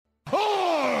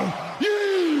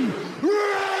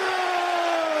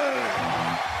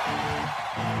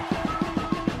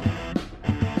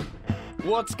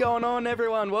What's going on,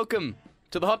 everyone? Welcome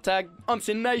to the Hot Tag on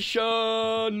Sin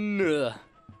Nation.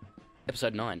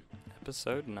 Episode 9.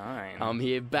 Episode 9. I'm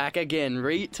here back again.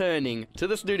 Returning to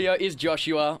the studio is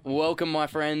Joshua. Welcome, my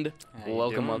friend. How you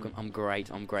Welcome. doing? I'm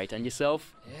great. And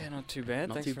yourself? Yeah, not too bad.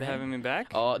 Not Thanks too for bad. having me back.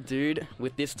 Oh, dude,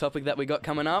 with this topic that we got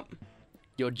coming up,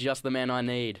 you're just the man I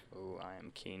need. Oh, I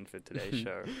am keen for today's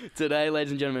show. Today,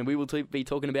 ladies and gentlemen, we will be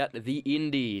talking about the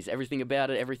Indies. Everything about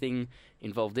it, everything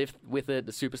involved with it,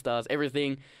 the superstars,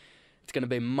 everything. It's going to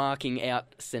be marking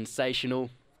out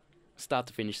sensational, start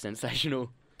to finish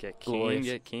sensational. Get keen, Glorious.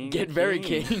 get keen. Get very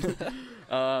keen.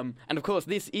 And of course,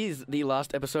 this is the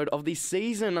last episode of the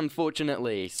season,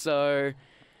 unfortunately. So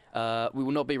we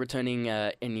will not be returning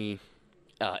any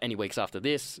weeks after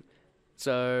this.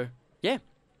 So yeah,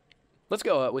 let's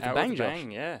go with a Out bang, with Josh.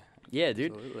 bang, yeah. Yeah,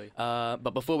 dude. Absolutely.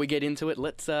 But before we get into it,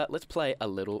 let's play a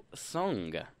little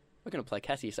song. We're gonna play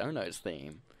Cassius Ohno's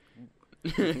theme.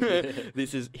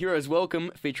 This is Heroes Welcome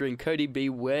featuring Cody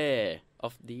Beware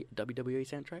off the WWE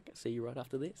soundtrack. See you right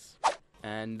after this.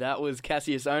 And that was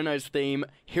Cassius Ohno's theme,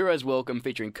 Heroes Welcome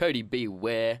featuring Cody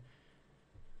Beware.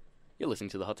 You're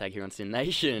listening to the Hot Tag here on Sin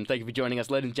Nation. Thank you for joining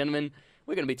us, ladies and gentlemen.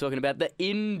 We're going to be talking about the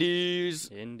Indies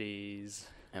Indies.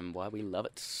 and why we love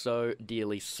it so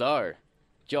dearly. So,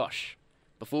 Josh,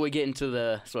 before we get into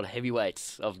the sort of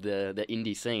heavyweights of the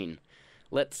indie scene,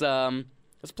 let's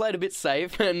play it a bit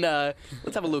safe and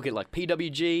let's have a look at like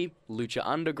PWG, Lucha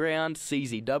Underground,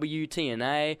 CZW,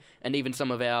 TNA, and even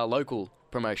some of our local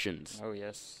promotions. Oh,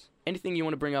 yes. Anything you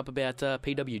want to bring up about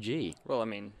PWG? Well, I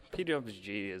mean,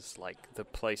 PWG is like the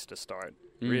place to start.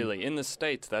 Really. In the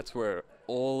States, that's where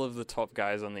all of the top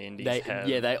guys on the indies head.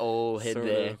 Yeah, they all head sort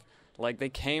there. of, like, they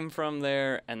came from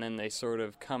there, and then they sort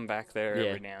of come back there Yeah.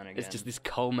 every now and again. It's just this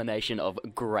culmination of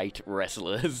great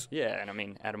wrestlers. Yeah, and I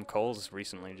mean, Adam Cole's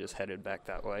recently just headed back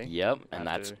that way. Yep, and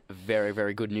that's After- very,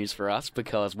 very good news for us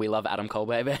because we love Adam Cole,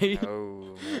 baby.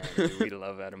 Oh, man, do we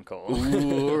love Adam Cole.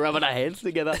 Ooh, rubbing our hands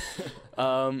together.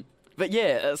 But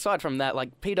yeah, aside from that,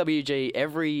 like PWG,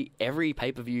 every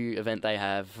pay-per-view event they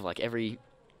have, like every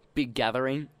big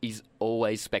gathering is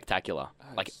always spectacular.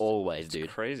 Like It's- always, It's dude.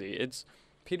 crazy. It's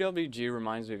PWG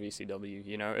reminds me of ECW.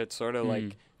 You know, it's sort of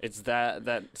like it's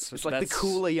that's It's like the that's-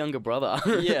 cooler younger brother.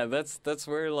 Yeah, that's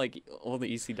where like all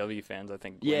the ECW fans I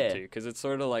think Yeah. went to because it's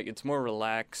sort of like it's more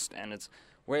relaxed and it's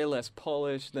way less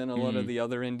polished than a lot of the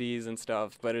other indies and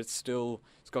stuff. But it's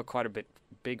got quite a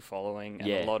big following and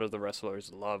Yeah. a lot of the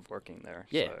wrestlers love working there.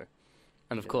 Yeah. So.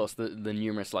 And of Yeah. course, the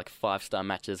numerous like 5-star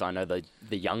matches I know the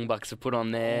Young Bucks have put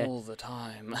on there. All the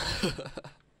time.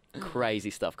 Crazy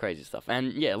stuff.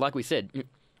 And yeah, like we said,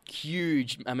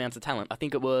 huge amounts of talent. I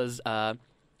think it was at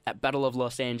Battle of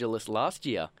Los Angeles last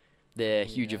year, their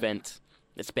huge Yeah. event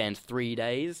that spanned 3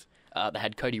 days. They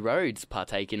had Cody Rhodes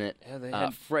partake in it, Yeah, they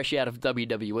had fresh out of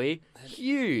WWE.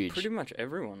 Huge. pretty much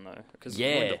everyone though, because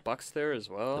Yeah. the Bucks there as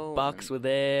well. The Bucks and were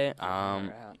there. they're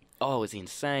out. Oh, it was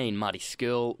insane. Marty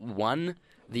Scurll won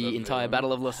the The entire villain.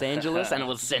 Battle of Los Angeles, and it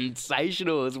was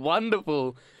sensational. It was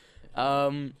wonderful.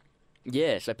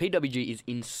 Yeah, so PWG is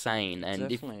insane, and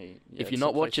Definitely. Yeah, if you're it's not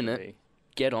the place watching to it, be.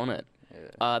 get on it.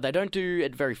 Yeah. They don't do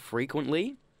it very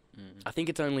frequently. I think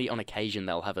it's only on occasion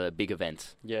they'll have a big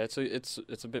event. Yeah, it's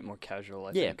a bit more casual.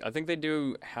 I Yeah. think. I think they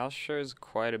do house shows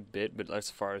quite a bit, but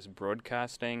as far as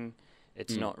broadcasting,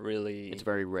 it's not really. It's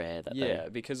very rare that yeah,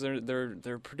 because they're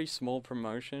a pretty small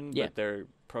promotion, Yeah. but they're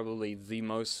probably the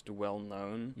most well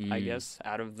known, I guess,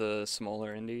 out of the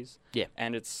smaller indies. Yeah.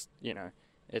 And it's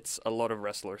it's a lot of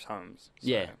wrestlers' homes. So.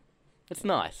 Yeah. It's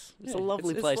nice. It's a Yeah,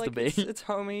 lovely it's place like, to be. It's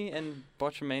homey, and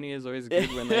Botchamania is always good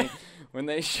when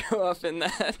they show up in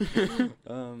that.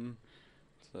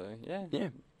 So yeah, Yeah.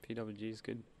 PWG is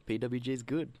good. PWG is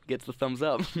good. Gets the thumbs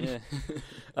up. Yeah.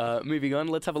 Moving on,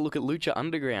 let's have a look at Lucha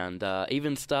Underground.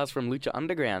 Even stars from Lucha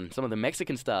Underground. Some of the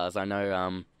Mexican stars. I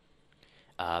know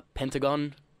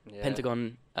Pentagon. Yeah.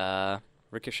 Pentagon.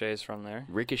 Ricochet's from there.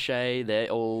 Ricochet. They're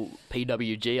all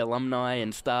PWG alumni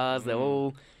and stars. They're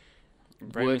all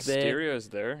Rey work there. Mysterio's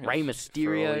there. Rey For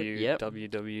Mysterio, all you yep.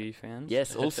 WWE fans.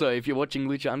 Yes, also, if you're watching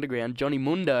Lucha Underground, Johnny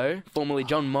Mundo, formerly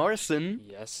John Morrison,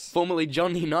 Yes. formerly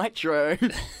Johnny Nitro.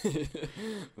 The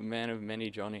man of many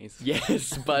Johnnies.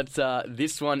 Yes, but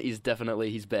this one is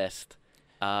definitely his best.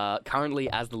 Currently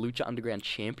as the Lucha Underground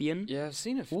champion, Yeah, I've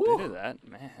seen a Woo. bit of that,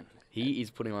 man. he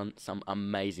is putting on some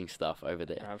amazing stuff over And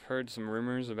there. I've heard some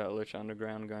rumors about Lucha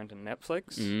Underground going to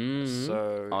Netflix. Mhm.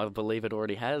 So I believe it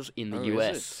already has in the Oh, is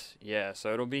US. it? Yeah,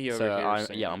 so it'll be over So here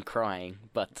soon. I'm crying,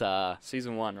 but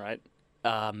Season 1, right?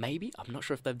 maybe I'm not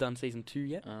sure if they've done season 2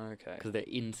 yet Okay. because they're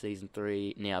in season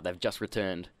 3 now. They've just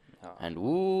returned, Oh. and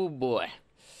ooh boy,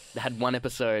 They had one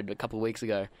episode a couple of weeks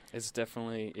ago. It's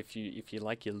definitely if you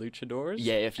like your luchadors.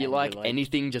 Yeah, if you like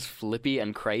anything just flippy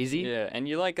and crazy. Yeah, and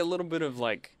you like a little bit of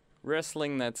like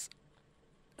wrestling that's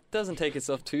doesn't take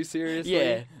itself too seriously.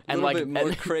 Yeah, a little bit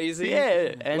more crazy.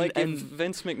 Yeah, like if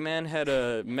Vince McMahon had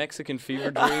a Mexican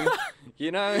fever dream,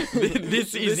 you know.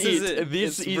 This is it.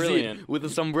 This is brilliant. it. With a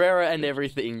sombrero and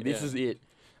everything. This Yeah. is it.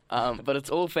 But it's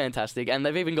all fantastic, and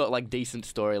they've even got like decent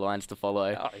storylines to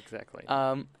follow. Oh, exactly.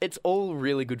 It's all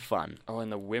really good fun. Oh,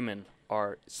 and the women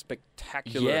are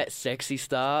spectacular. Yeah, Sexy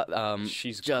Star.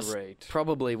 She's just great.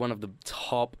 Probably one of the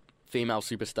top female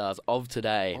superstars of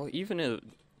today. Oh, even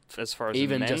as far as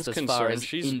Even the men's just as concerned, far as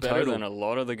she's in better total. than a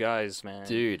lot of the guys, man.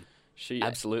 Dude, She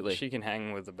absolutely. She can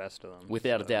hang with the best of them.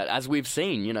 Without a doubt. As we've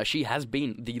seen, you know, she has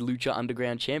been the Lucha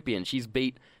Underground champion. She's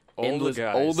beat all the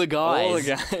guys. All the guys. All the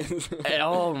guys. And,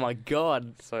 oh, my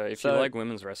God. So if you like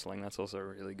women's wrestling, that's also a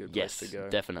really good place to go.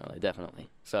 Definitely.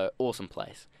 So, awesome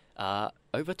place.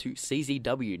 Over to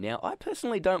CZW. Now, I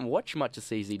personally don't watch much of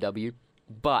CZW,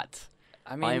 but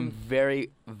I mean, I am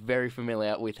very, very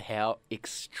familiar with how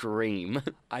extreme.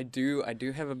 I do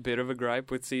have a bit of a gripe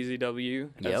with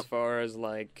CZW as far as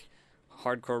like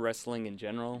hardcore wrestling in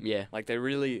general. Yeah. Like they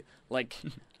really like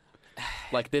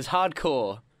like there's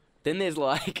hardcore, then there's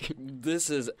like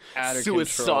this is out of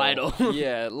suicidal. control.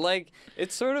 Yeah, like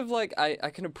it's sort of like I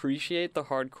can appreciate the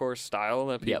hardcore style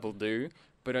that people do,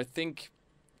 but I think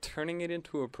turning it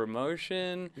into a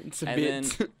promotion, it's a and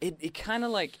bit. then it kind of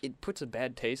like it puts a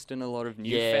bad taste in a lot of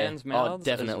new fans' mouths.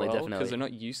 Definitely, as well, definitely. because they're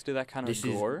not used to that kind of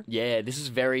gore. This is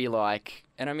very like.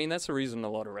 And I mean that's the reason a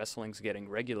lot of wrestling's getting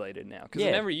regulated now, because Yeah.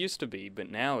 it never used to be,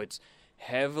 but now it's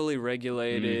heavily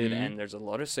regulated, and there's a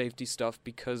lot of safety stuff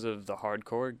because of the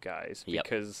hardcore guys. Yep.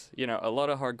 Because you know a lot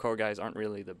of hardcore guys aren't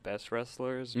really the best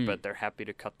wrestlers, but they're happy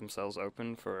to cut themselves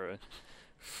open for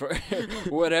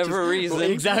whatever reason.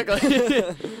 Well,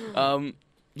 exactly.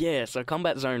 Yeah, so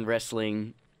Combat Zone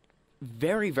Wrestling,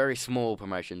 very, very small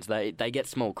promotions. They get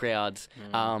small crowds,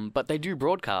 but they do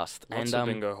broadcast. Lots of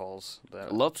bingo halls.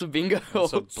 Lots of bingo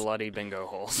halls. Lots of bloody bingo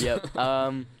halls. Yep.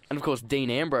 And of course, Dean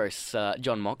Ambrose,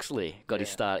 John Moxley, got his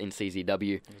start in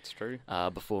CZW. That's true.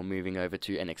 Before moving over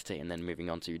to NXT and then moving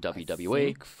on to WWE. I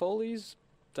think Foley's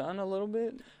done a little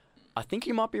bit. I think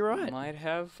you might be right. Might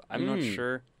have. I'm not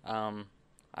sure.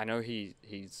 I know he's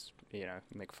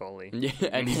Mick Foley. Yeah,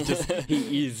 and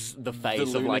he is the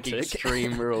face of like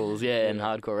Extreme Rules, and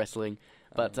hardcore wrestling.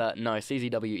 But no,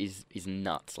 CZW is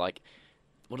nuts. Like,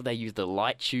 what do they use? The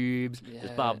light tubes. Yeah.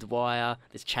 There's barbed wire.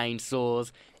 There's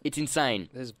chainsaws. It's insane.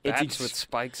 There's bats with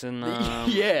spikes in them.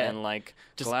 Yeah. And like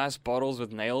just glass bottles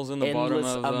with nails in the bottom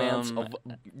of them. Endless amounts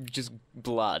of just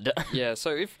blood. Yeah.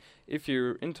 So if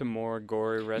you're into more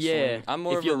gory wrestling, I'm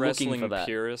more of a wrestling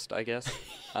purist, I guess.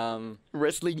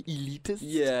 Wrestling elitist.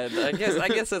 Yeah, I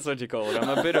guess that's what you call it.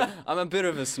 I'm a bit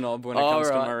of a snob when it comes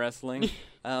to my wrestling.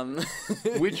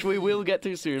 Which we will get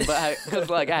to soon. But hey, because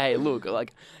like, hey, look,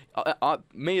 like,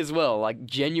 me as well. Like,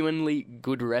 genuinely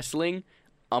good wrestling,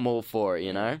 I'm all for it.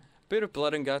 You know. Bit of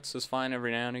blood and guts is fine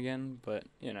every now and again, but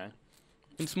you know.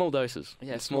 In small doses.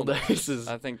 Yeah, small doses.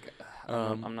 I think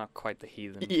I'm not quite the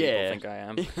heathen people think I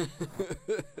am.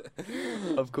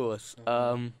 Of course.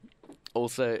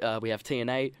 Also, we have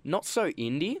TNA. Not so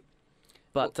indie,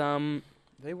 but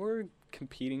they were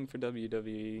competing for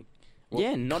WWE.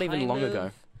 Well, not even long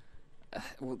ago.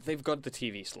 Well, they've got the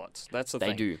TV slots. That's the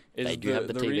thing. They do have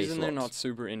the TV slots. The reason they're not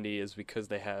super indie is because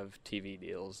they have TV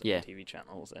deals and TV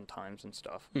channels and times and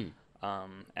stuff.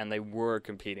 And they were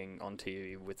competing on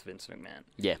TV with Vince McMahon.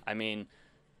 Yeah. I mean,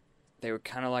 they were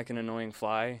kind of like an annoying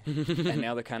fly, and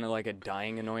now they're kind of like a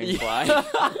dying annoying fly.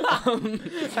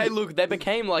 Hey, look, they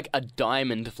became like a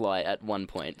diamond fly at one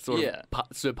point, sort of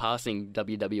surpassing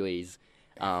WWE's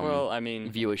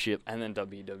viewership. And then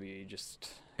WWE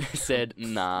just said,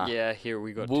 nah. Yeah, here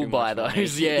we got we'll too buy much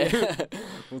those, money.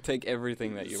 We'll take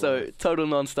everything that you want. So, total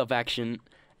non-stop action.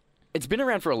 It's been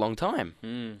around for a long time.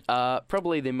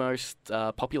 Probably the most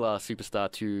popular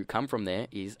superstar to come from there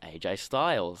is AJ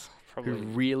Styles, who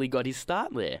really got his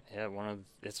start there. Yeah,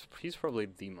 he's probably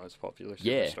the most popular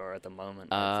superstar at the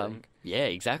moment, I think. Yeah,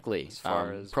 exactly. As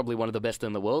far as probably one of the best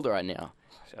in the world right now.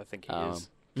 I think he is.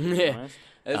 Yeah.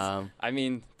 I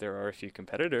mean, there are a few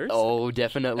competitors. Oh,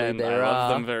 definitely. And there I are. love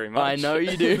them very much. I know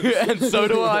you do, and so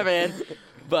do I, man.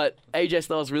 But AJ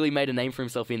Styles really made a name for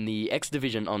himself in the X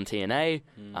Division on TNA.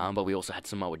 But we also had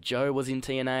Samoa Joe was in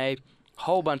TNA.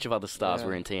 Whole bunch of other stars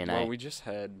were in TNA. Well, we just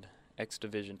had X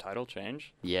Division title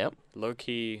change. Yep.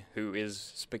 Low-Key, who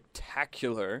is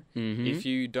spectacular. If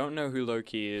you don't know who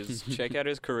Low-Key is, check out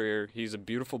his career. He's a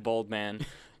beautiful bald man.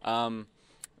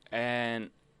 And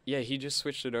Yeah, he just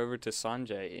switched it over to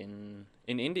Sanjay in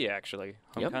India, actually,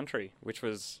 home Yep. country, which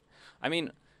was, I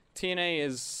mean, TNA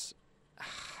is,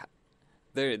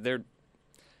 they're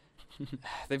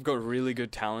they've got really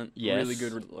good talent, Yes. really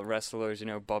good wrestlers. You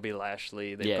know, Bobby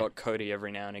Lashley. They've Yeah. got Cody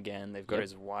every now and again. They've got Yep.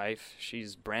 his wife.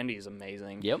 Brandy is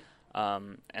amazing. Yep.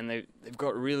 And they've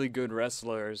got really good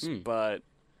wrestlers, but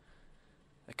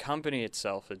the company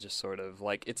itself is just sort of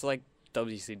like, it's like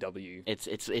WCW.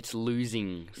 It's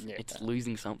losing. Yeah. It's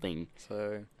losing something.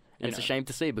 So, And it's a shame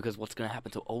to see, because what's going to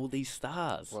happen to all these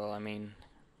stars? Well, I mean,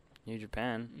 New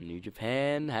Japan. New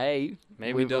Japan, hey.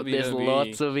 Maybe WWE. There's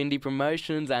lots of indie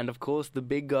promotions, and of course the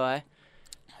big guy,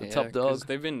 the top 'cause dog.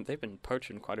 They've been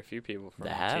poaching quite a few people from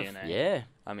They have, TNA. yeah.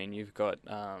 I mean, you've got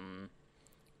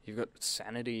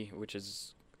Sanity, which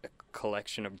is a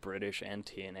collection of British and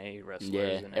TNA wrestlers.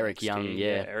 Yeah, in Eric NXT. Young,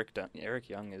 yeah. Eric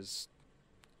Young he's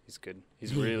good.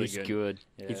 He's really He's good. good.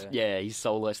 Yeah. His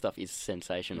solo stuff is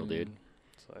sensational, dude.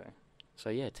 So So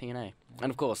yeah, TNA.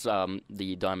 And of course,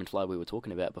 the Diamond Fly we were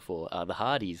talking about before, the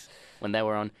Hardys, when they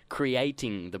were on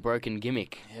Creating the Broken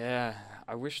Gimmick. yeah,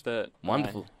 I wish that.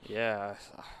 Wonderful. I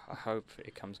hope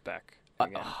it comes back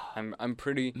again. I'm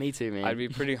pretty. Me too, man. I'd be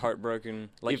pretty heartbroken.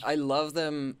 Like, I love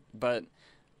them, but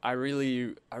I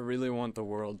really want the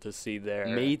world to see their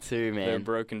Me too, their man.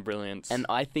 broken brilliance. And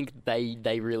I think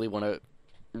they really want to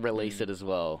release it as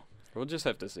well. We'll just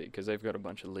have to see, because they've got a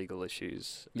bunch of legal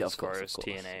issues Yeah, as of course, far of as course.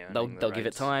 TNA. owning the They'll give it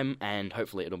rights. time, and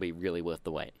hopefully it'll be really worth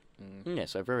the wait. Mm. Yeah,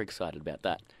 so very excited about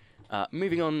that.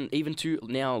 Moving on even to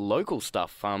now local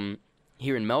stuff.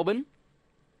 Here in Melbourne,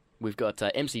 we've got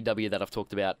MCW that I've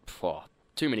talked about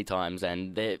too many times,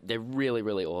 and they're really,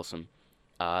 really awesome.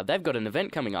 They've got an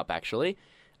event coming up, actually.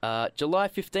 July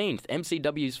 15th,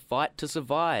 MCW's Fight to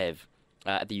Survive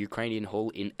at the Ukrainian Hall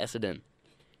in Essendon.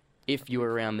 If you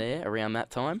were around there around that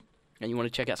time and you want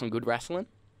to check out some good wrestling,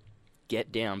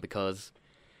 get down, because,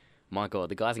 my God,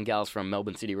 the guys and gals from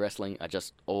Melbourne City Wrestling are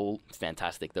just all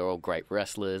fantastic. They're all great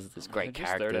wrestlers. There's great They're just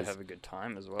characters. there to have a good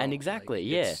time as well. And exactly,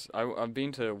 Like, yeah. it's- I've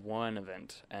been to one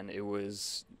event, and it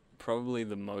was probably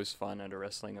the most fun at a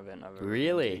wrestling event I've ever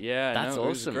Really? been to. Yeah, That's no, it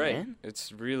was awesome, great. man.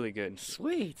 It's really good.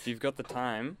 Sweet. If you've got the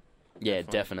time, Yeah,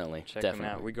 definitely. check them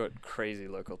out. We got crazy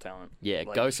local talent. Yeah,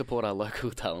 Like, go support our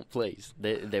local talent, please.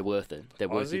 They're worth it. They're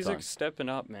worth your Aussies time. are stepping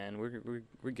up, man.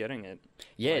 We're getting it.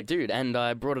 Yeah, like- dude, and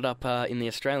I brought it up in the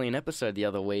Australian episode the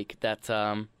other week that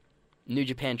New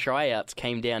Japan tryouts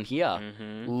came down here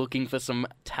Mm-hmm. looking for some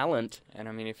talent. And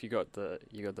I mean, if you got the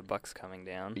Bucks coming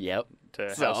down Yep.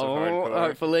 to So House of Hardcore,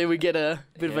 hopefully we get a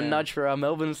bit of a Yeah. nudge for our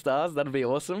Melbourne stars. That'd be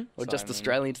awesome. Or So, just I mean,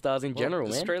 Australian stars in general,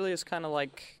 man. Australia's kind of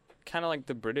like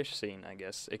the British scene, I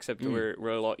guess, except we're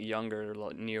a lot younger, a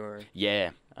lot newer. Yeah.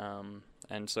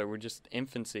 And so we're just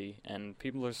infancy, and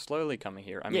people are slowly coming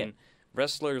here. I Yeah. mean,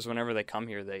 wrestlers, whenever they come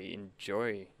here, they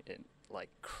enjoy it like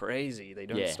crazy. They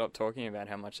don't Yeah. stop talking about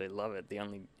how much they love it. The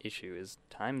only issue is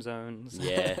time zones.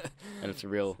 Yeah. And it's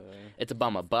real. So, It's a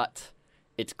bummer, but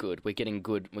it's good. We're getting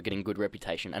good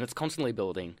reputation, and it's constantly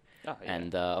building. oh, yeah.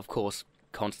 And of course,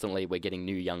 constantly we're getting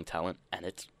new young talent, and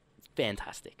it's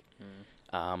fantastic.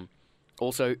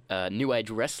 Also, New Age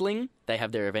Wrestling, they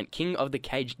have their event King of the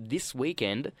Cage this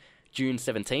weekend, June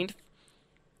 17th.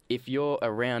 If you're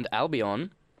around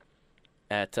Albion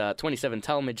at 27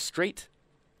 Talmadge Street,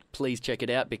 please check it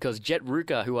out, because Jet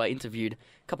Ruka, who I interviewed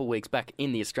a couple weeks back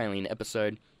in the Australian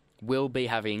episode, will be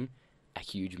having a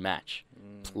huge match.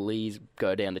 Please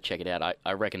go down to check it out.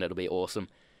 I reckon it'll be awesome.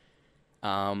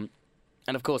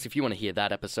 And of course, if you want to hear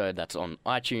that episode, that's on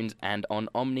iTunes and on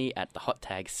Omni at the hot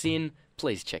tag Sin.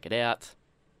 Please check it out.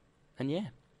 And yeah,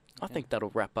 I think that'll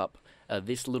wrap up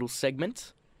this little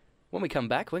segment. When we come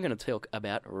back, we're going to talk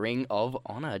about Ring of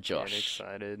Honor, Get Josh.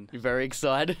 excited. You're very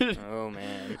excited? Oh,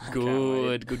 man. I can't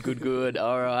Good, wait. good.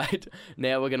 All right.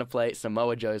 Now we're going to play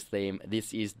Samoa Joe's theme.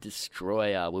 This is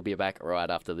Destroyer. We'll be back right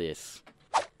after this.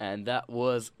 And that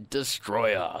was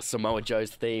Destroyer, Samoa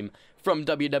Joe's theme from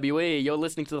WWE. You're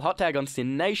listening to the Hot Tag on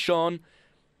Sin Nation.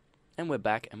 And we're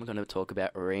back, and we're going to talk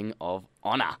about Ring of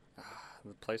Honor.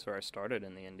 The place where I started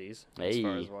in the Indies, as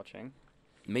far as watching.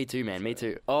 Me too, man. Me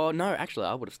too. Oh, no, actually,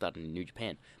 I would have started in New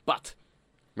Japan. But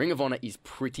Ring of Honor is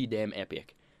pretty damn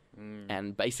epic.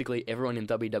 And basically, everyone in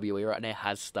WWE right now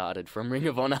has started from Ring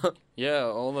of Honor. Yeah,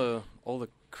 all the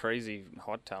crazy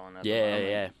hot talent at the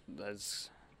moment has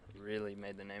really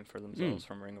made the name for themselves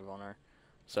from Ring of Honor.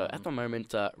 So at the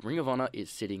moment, Ring of Honor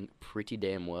is sitting pretty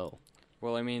damn well.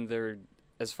 Well, I mean, they're,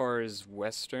 as far as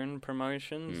Western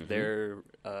promotions, they're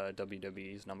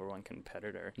WWE's #1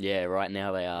 competitor. Yeah, right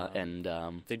now they are, and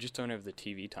They just don't have the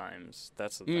TV times.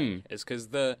 That's the thing. It's because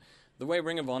the the way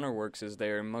Ring of Honor works is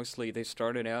they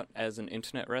started out as an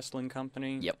internet wrestling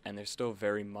company. Yep. And they're still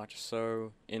very much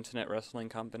so internet wrestling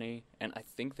company. And I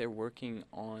think they're working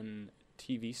on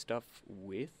TV stuff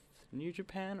with New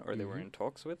Japan, or they were in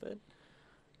talks with it.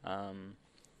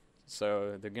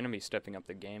 So they're going to be stepping up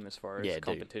the game as far as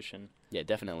competition. Yeah,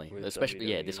 definitely. With Especially,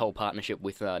 WWE. this whole partnership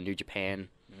with New Japan.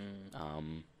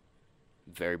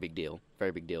 Very big deal.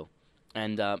 Very big deal.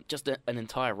 And just an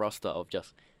entire roster of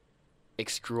just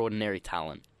extraordinary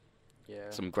talent. Yeah.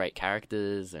 Some great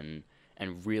characters and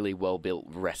really well-built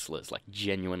wrestlers, like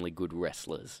genuinely good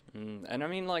wrestlers. And I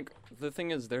mean, like, the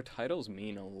thing is, their titles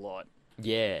mean a lot.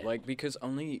 Yeah. Like, because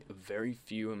only a very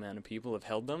few amount of people have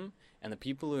held them, and the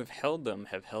people who have held them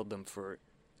for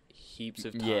heaps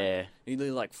of time. Yeah.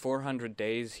 Either like 400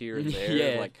 days here and there,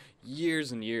 Yeah. like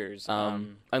years and years.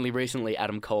 Only recently,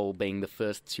 Adam Cole being the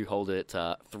first to hold it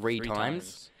three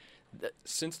times.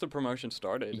 Since the promotion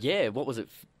started. Yeah, what was it?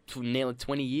 Nearly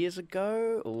 20 years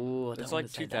ago? Oh, It's like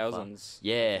 2000s.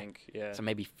 Yeah. I think. Yeah. So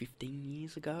maybe 15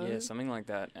 years ago? Yeah, something like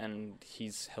that. And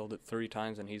he's held it 3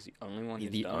 times, and he's the only one He's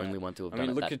who's the done only it. one to have I done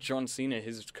mean, it. look at John Cena.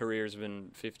 His career's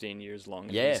been 15 years long.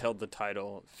 And Yeah. he's held the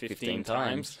title 15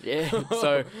 times. Yeah.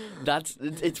 So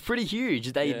it's pretty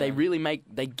huge. They really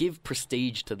they give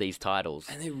prestige to these titles.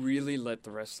 And they really let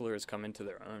the wrestlers come into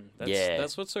their own. Yeah.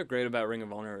 That's what's so great about Ring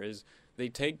of Honor is they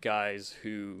take guys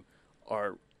who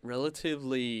are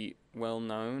relatively well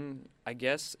known, I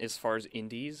guess, as far as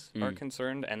indies are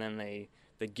concerned, and then they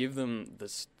give them the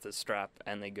strap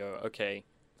and they go, okay,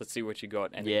 let's see what you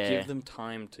got, and they give them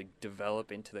time to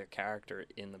develop into their character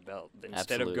in the belt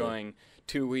instead Absolutely. of going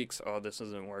 2 weeks. Oh, this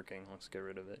isn't working. Let's get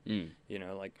rid of it. You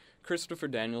know, like Christopher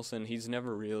Danielson, he's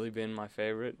never really been my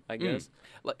favorite, I guess.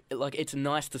 Like it's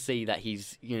nice to see that he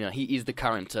is the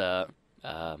current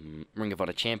Ring of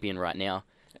Honor champion right now.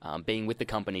 Being with the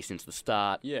company since the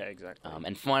start. Yeah, exactly.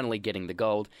 And finally getting the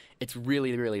gold. It's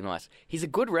really, really nice. He's a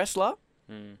good wrestler.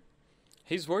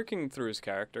 He's working through his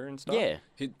character and stuff. Yeah.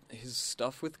 His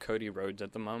stuff with Cody Rhodes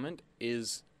at the moment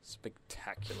is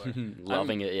spectacular.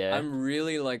 Loving it, yeah. I'm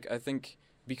really, I think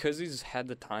because he's had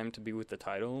the time to be with the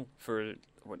title for, a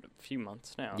few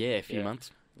months now. Yeah, a few months.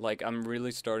 I'm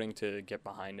really starting to get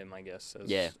behind him, I guess,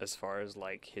 as far as,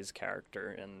 his character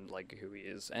and, who he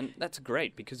is. And that's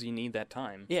great, because you need that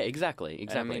time. Yeah, exactly.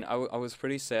 And, I mean, I was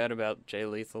pretty sad about Jay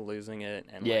Lethal losing it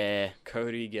and,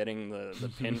 Cody getting the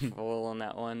pinfall on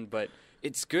that one. But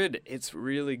it's good. It's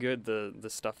really good, the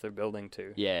stuff they're building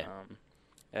to. Yeah.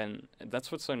 And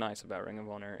that's what's so nice about Ring of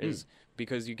Honor is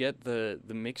because you get the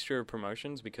mixture of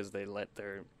promotions because they let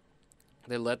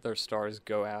their stars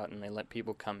go out and they let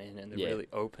people come in and they're really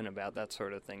open about that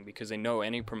sort of thing because they know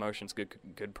any promotion's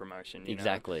good promotion. You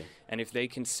exactly. know? And if they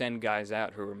can send guys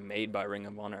out who are made by Ring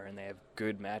of Honor and they have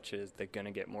good matches, they're going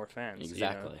to get more fans.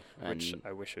 Exactly. You know? Which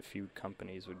I wish a few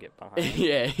companies would get behind.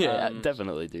 yeah,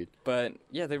 definitely, dude. But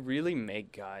yeah, they really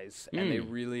make guys and they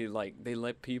really they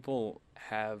let people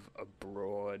have a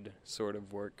broad sort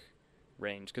of work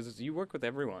range because you work with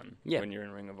everyone when you're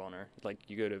in Ring of Honor.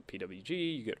 You go to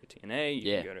PWG, you go to TNA,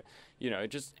 you go to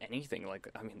just anything.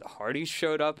 I mean, the Hardys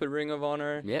showed up at Ring of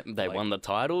Honor. Yep, they won the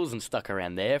titles and stuck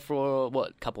around there for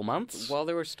a couple months while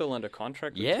they were still under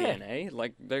contract with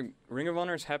TNA. Ring of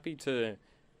Honor is happy to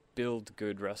build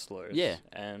good wrestlers. Yeah,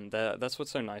 and that's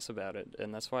what's so nice about it,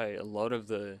 and that's why a lot of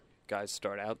the guys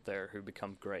start out there who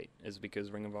become great is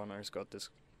because Ring of Honor's got this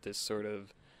sort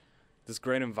of this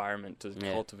great environment to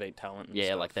cultivate talent and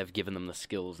stuff. They've given them the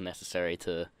skills necessary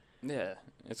to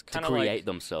it's kind of create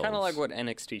themselves. Kind of like what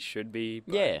NXT should be,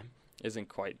 but isn't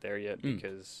quite there yet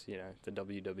because, the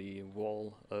WWE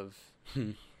wall of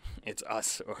it's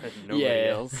us or nobody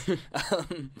else.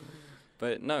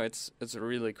 But no, it's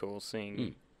really cool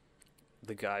seeing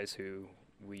the guys who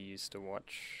we used to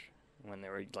watch when they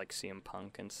were CM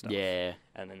Punk and stuff. Yeah.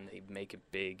 And then they make it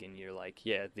big and you're like,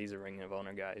 yeah, these are Ring of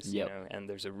Honor guys, you know, and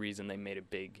there's a reason they made it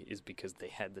big is because they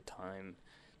had the time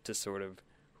to sort of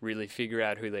really figure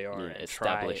out who they are and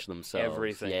establish themselves.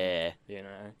 Everything. Yeah. You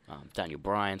know. Daniel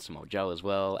Bryan, Samoa Joe as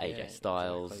well, AJ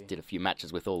Styles, did a few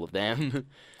matches with all of them.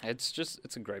 It's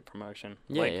a great promotion.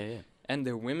 Yeah. And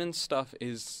their women's stuff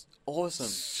is awesome.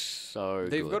 So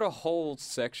they've got a whole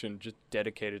section just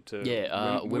dedicated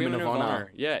to Women of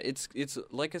Honor. Yeah, it's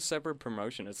like a separate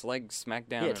promotion. It's like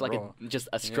SmackDown. Yeah, it's like Raw. just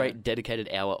a straight dedicated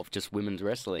hour of just women's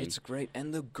wrestling. It's great,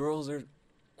 and the girls are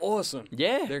awesome.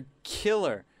 Yeah, they're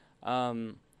killer.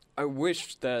 I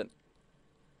wish that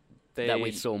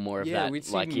we saw more of that. Yeah, we'd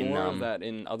see more of that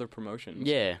in other promotions.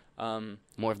 Yeah,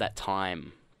 more of that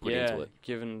time put into it.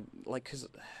 Given because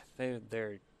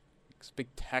they're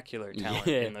spectacular talent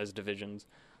in those divisions.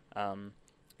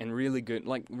 and really good.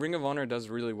 Like, Ring of Honor does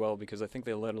really well because I think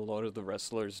they let a lot of the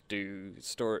wrestlers do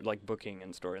booking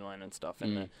and storyline and stuff.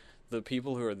 And the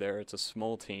people who are there, it's a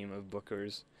small team of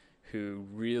bookers who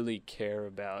really care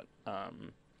about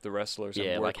the wrestlers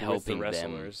and work like with the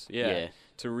wrestlers.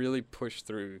 To really push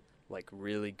through like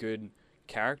really good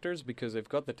characters because they've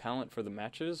got the talent for the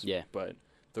matches. But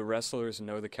the wrestlers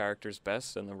know the characters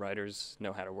best, and the writers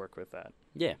know how to work with that.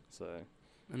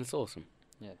 And it's awesome.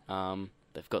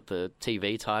 They've got the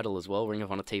TV title as well, Ring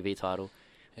of Honor TV title,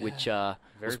 which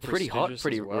was pretty hot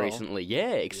pretty recently.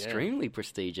 Extremely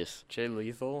prestigious. Jay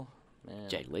Lethal, man.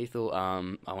 Jay Lethal.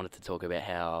 I wanted to talk about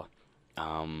how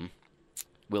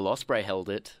Will Ospreay held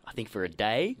it, I think, for a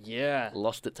day.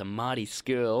 Lost it to Marty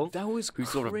Scurll. That was who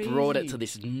crazy. Sort of brought it to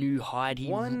this new height. He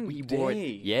brought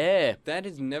it. That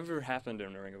has never happened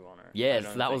in Ring of Honor.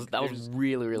 So that was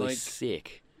really, really like,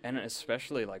 sick. And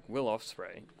especially like Will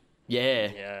Ospreay.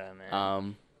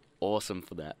 Man. Awesome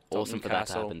for that. Dalton for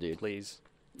Castle, that to happen, dude. Please.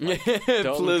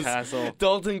 Dalton Castle.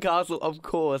 Dalton Castle, of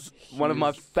course. One of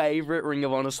my favorite Ring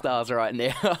of Honor stars right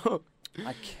now.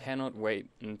 I cannot wait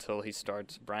until he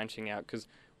starts branching out, because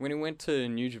when he went to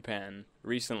New Japan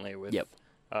recently with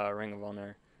Ring of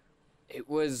Honor, it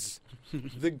was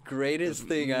the greatest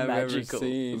thing I've ever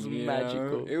seen. It was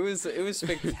magical. It was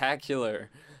spectacular.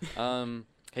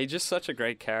 He's just such a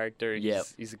great character.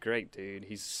 He's a great dude.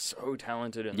 He's so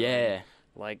talented in the ring.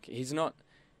 Like, he's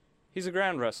a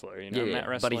ground wrestler, mat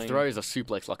wrestling. But he throws a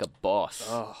suplex like a boss.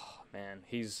 Oh, man.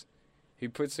 He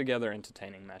puts together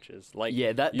entertaining matches. Like,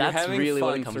 that's really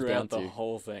what it comes down to. The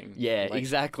whole thing.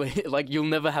 Exactly. Like, you'll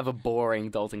never have a boring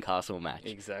Dalton Castle match.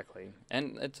 Exactly.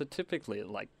 And it's typically,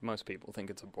 like, most people think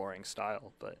it's a boring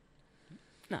style, but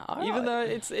no, even though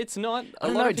it's not. I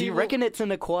don't know. Do you reckon it's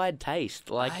an acquired taste?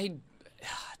 Like,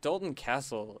 Dalton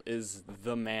Castle is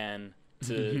the man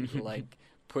to like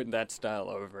put that style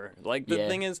over. Like, the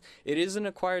thing is, it is an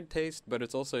acquired taste, but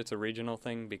it's a regional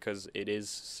thing because it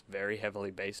is very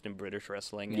heavily based in British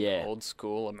wrestling and old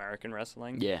school American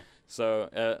wrestling. So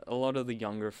a lot of the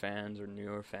younger fans or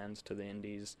newer fans to the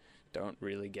indies don't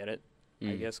really get it,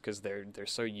 I guess, because they're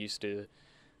so used to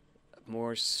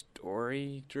more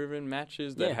story-driven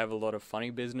matches that have a lot of funny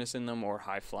business in them or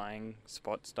high-flying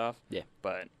spot stuff.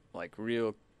 But like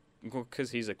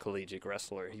because he's a collegiate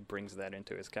wrestler, he brings that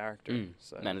into his character.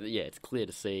 So. Man, it's clear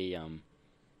to see, and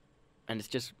it's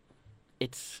just,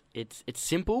 it's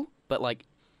simple, but like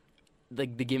the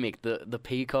gimmick, the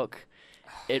peacock,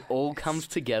 it all comes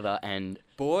together, and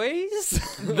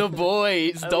the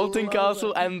boys, Dalton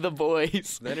Castle and the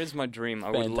boys. That is my dream.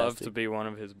 I would love to be one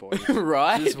of his boys,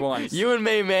 right? Just once. You and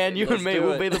me, man.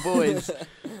 We'll be the boys.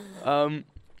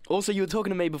 Also, you were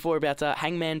talking to me before about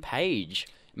Hangman Page.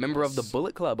 Member of the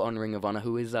Bullet Club on Ring of Honor,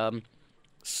 who is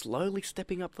slowly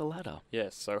stepping up the ladder.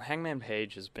 Yes, so Hangman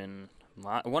Page has been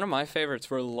one of my favorites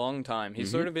for a long time.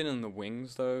 He's sort of been in the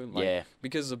wings, though.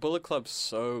 Because the Bullet Club's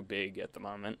so big at the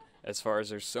moment, as far as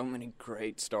there's so many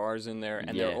great stars in there,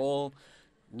 and they're all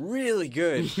really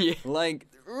good. Like,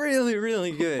 really,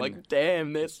 really good. Like,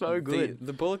 damn, they're so good.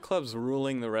 The Bullet Club's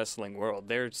ruling the wrestling world.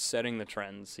 They're setting the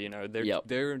trends,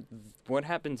 They're what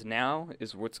happens now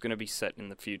is what's going to be set in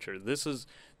the future. These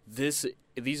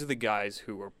are the guys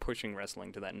who are pushing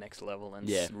wrestling to that next level and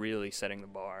really setting the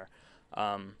bar.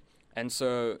 And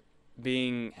so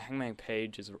being Hangman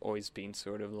Page has always been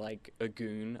sort of like a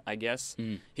goon, I guess.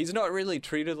 He's not really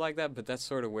treated like that, but that's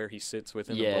sort of where he sits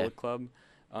within the Bullet Club.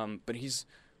 But he's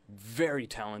very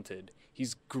talented.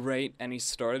 He's great, and he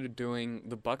started doing.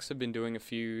 The Bucks have been doing a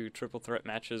few triple threat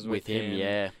matches with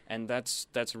him. And that's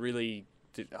really.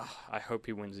 I hope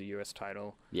he wins the U.S.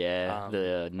 title.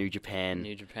 The New Japan.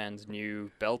 New Japan's new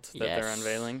belt that they're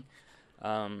unveiling.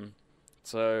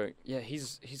 So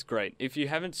he's great. If you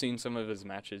haven't seen some of his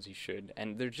matches, you should.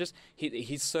 And they're just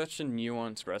he's such a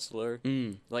nuanced wrestler.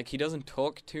 Like, he doesn't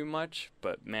talk too much,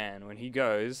 but man, when he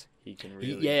goes, he can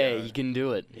really. He can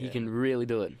do it. He can really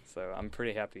do it. So I'm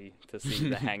pretty happy to see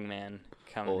the Hangman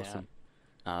coming out.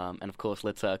 And of course,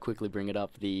 let's quickly bring it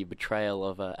up, the betrayal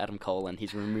of Adam Cole and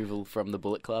his removal from the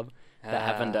Bullet Club. That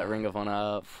happened at Ring of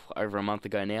Honor over a month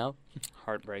ago now.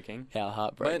 Heartbreaking. How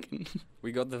heartbreaking. But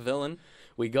we got the villain.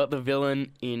 We got the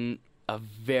villain in a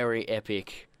very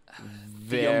epic,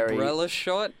 The umbrella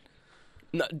shot?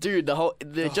 No, dude,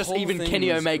 even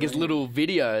Kenny Omega's little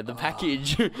video, the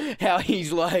package, how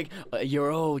he's like,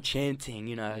 you're all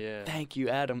chanting, thank you,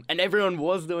 Adam. And everyone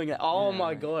was doing it. Oh,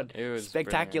 my God. It was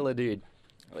spectacular, brilliant.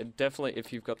 Dude. Definitely,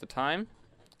 if you've got the time,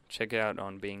 check it out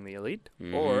on Being the Elite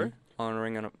or on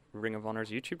Ring of Honor's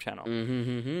YouTube channel.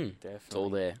 Definitely. It's all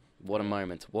there. What a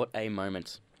moment. What a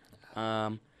moment.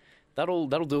 that'll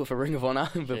do it for Ring of Honor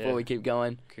before we keep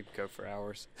going. Could go for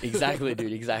hours. Exactly,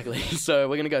 dude, exactly. So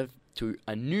we're going to go to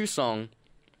a new song.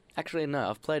 Actually, no,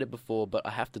 I've played it before, but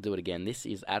I have to do it again. This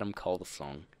is Adam Cole's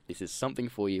song. This is Something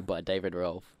For You by David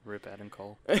Rolfe. Rip Adam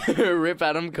Cole. Rip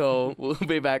Adam Cole. We'll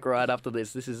be back right after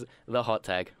this. This is The Hot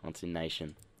Tag on Sin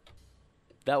Nation.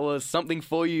 That was Something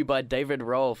For You by David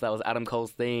Rolfe. That was Adam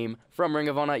Cole's theme from Ring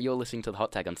of Honor. You're listening to The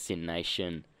Hot Tag on Sin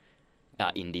Nation.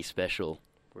 Our indie special.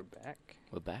 We're back.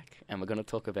 We're back, and we're going to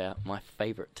talk about my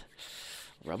favourite.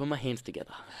 Rubbing my hands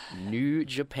together. New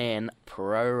Japan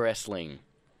Pro Wrestling.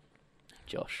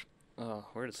 Josh. Oh,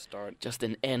 where to start? Just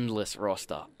an endless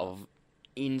roster of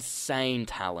insane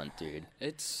talent, dude.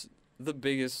 It's the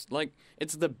biggest, like,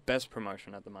 it's the best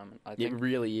promotion at the moment, I think. It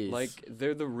really is. Like,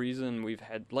 they're the reason we've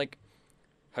had, like,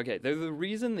 okay, they're the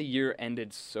reason the year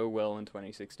ended so well in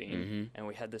 2016, and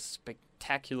we had this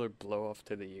spectacular blow-off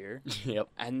to the year. Yep.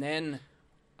 And then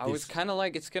I was kind of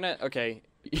like, it's gonna, okay,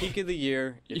 peak of the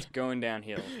year, it's going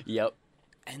downhill. Yep.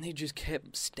 And they just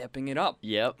kept stepping it up.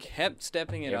 Yep. Kept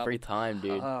stepping it up. Every time,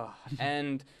 dude.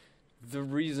 And the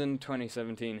reason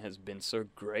 2017 has been so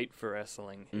great for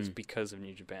wrestling is because of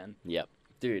New Japan. Yep.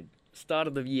 Dude, start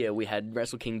of the year, we had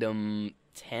Wrestle Kingdom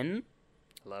 10?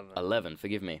 11,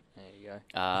 forgive me. There you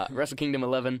go. Wrestle Kingdom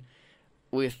 11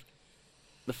 with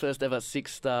the first ever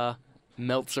 6-star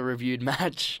Meltzer reviewed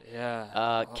match.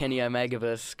 Yeah. Kenny Omega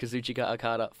vs. Kazuchika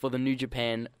Okada for the New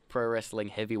Japan Pro Wrestling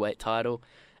Heavyweight title.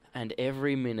 And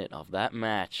every minute of that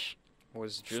match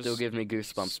was just still gives me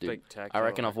goosebumps, dude. Spectacular. I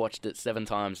reckon I've watched it 7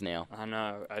 times now. I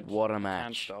know. What a I match.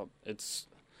 can't stop.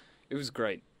 It was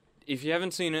great. If you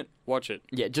haven't seen it, watch it.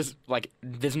 Yeah, just like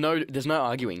there's no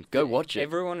arguing. Go watch it.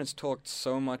 Everyone has talked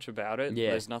so much about it.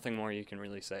 Yeah. There's nothing more you can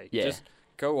really say. Yeah. Just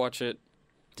go watch it.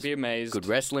 Be amazed. Good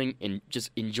wrestling and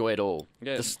just enjoy it all.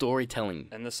 Yeah. The storytelling.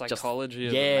 And the psychology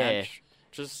of the match.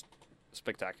 Just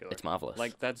spectacular. It's marvelous.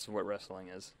 Like, that's what wrestling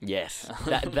is. Yes.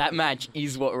 that match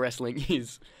is what wrestling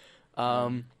is.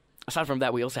 Aside from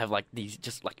that, we also have like these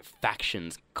just like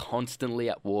factions constantly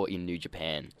at war in New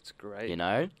Japan. It's great. You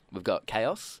know? We've got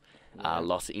Chaos,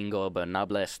 Los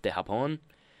Ingobernables de Japón,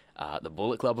 the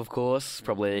Bullet Club, of course,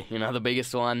 probably, the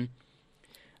biggest one.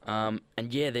 And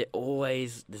yeah,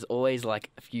 there's always like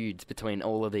feuds between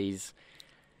all of these.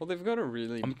 Well, they've got a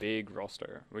really big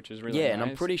roster, which is really nice. And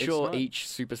I'm pretty sure each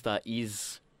superstar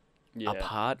is a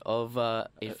part of a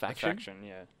faction. A faction,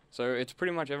 yeah. So it's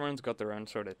pretty much everyone's got their own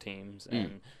sort of teams,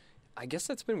 and I guess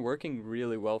that's been working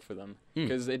really well for them,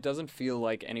 because it doesn't feel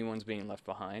like anyone's being left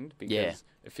behind, because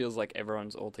it feels like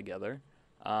everyone's all together,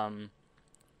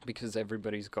 because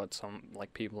everybody's got some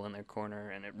like people in their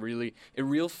corner, and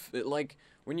like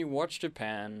when you watch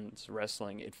Japan's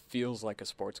wrestling, it feels like a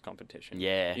sports competition.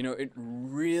 Yeah. It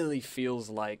really feels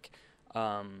like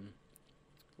not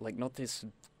this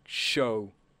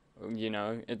show.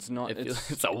 It's not.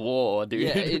 It's a war, dude.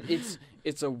 Yeah,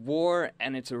 it's a war,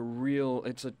 and it's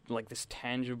like this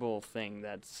tangible thing.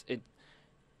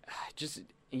 Just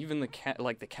even the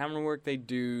camera work they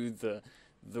do, the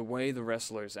way the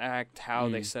wrestlers act, how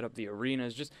they set up the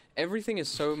arenas, just everything is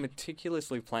so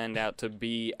meticulously planned out to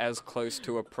be as close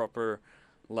to a proper,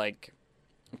 like,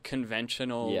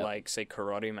 conventional, like, say,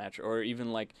 karate match, or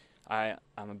even, like, I'm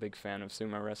a big fan of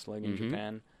sumo wrestling in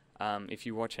Japan. If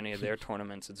you watch any of their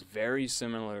tournaments, it's very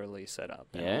similarly set up.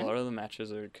 And a lot of the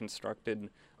matches are constructed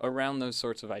around those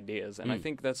sorts of ideas. And I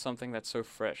think that's something that's so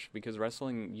fresh, because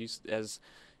wrestling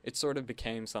it sort of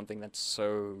became something that's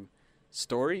so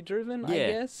story-driven, I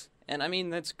guess. And I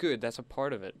mean, that's good. That's a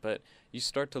part of it. But you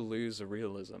start to lose the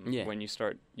realism when you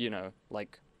start,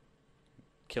 like,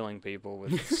 killing people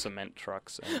with cement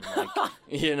trucks and, like,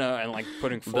 and, like,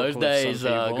 putting forklifts Those days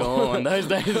on people. gone. Those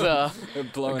days are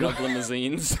blowing up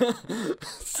limousines.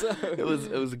 So it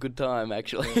was a good time,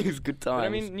 actually. It was good times. But, I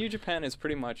mean, New Japan is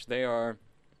pretty much, they're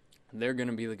going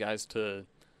to be the guys to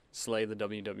slay the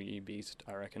WWE beast,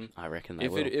 I reckon. I reckon they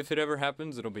will. If it ever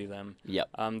happens, it'll be them. Yep.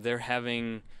 They're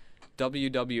having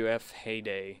WWF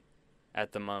heyday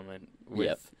at the moment.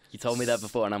 You told me that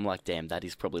before, and I'm like, damn, that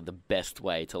is probably the best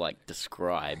way to, like,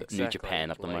 describe New Japan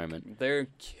at the moment. They're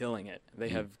killing it. They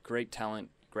have great talent,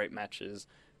 great matches,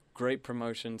 great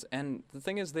promotions, and the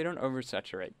thing is, they don't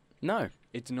oversaturate. No.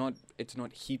 It's not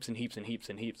heaps and heaps and heaps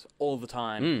and heaps all the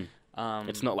time.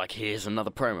 It's not like, here's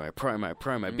another promo,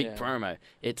 big promo.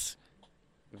 It's,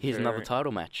 here's another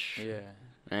title match. Yeah.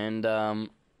 And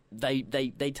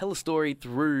they tell a story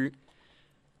through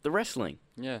the wrestling.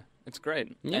 Yeah, it's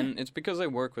great. Yeah. And it's because they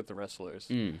work with the wrestlers.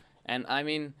 And, I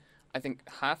mean, I think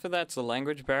half of that's the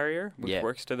language barrier, which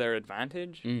works to their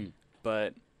advantage.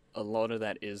 But a lot of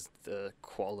that is the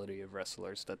quality of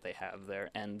wrestlers that they have there.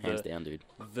 And hands down, dude.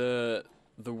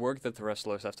 the work that the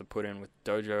wrestlers have to put in with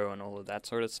dojo and all of that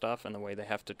sort of stuff, and the way they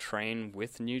have to train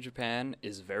with New Japan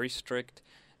is very strict,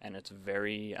 and it's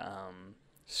very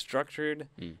structured,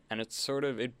 and it's sort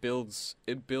of it builds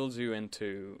you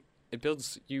into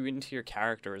your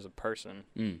character as a person,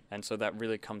 and so that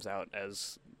really comes out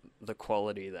as the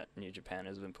quality that New Japan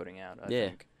has been putting out. I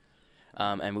think.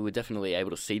 And we were definitely able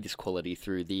to see this quality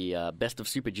through the Best of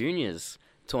Super Juniors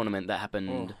tournament that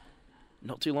happened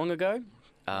not too long ago.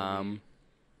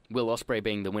 Will Ospreay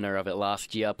being the winner of it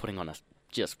last year, putting on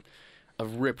just a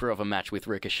ripper of a match with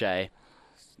Ricochet.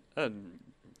 A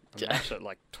match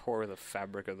that tore the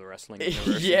fabric of the wrestling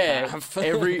universe.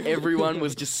 Everyone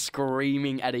was just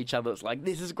screaming at each other. It's like,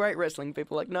 this is great wrestling.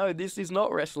 People are like, no, this is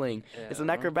not wrestling. Yeah. It's an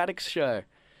acrobatics show.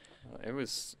 It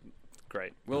was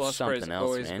great. Will Ospreay's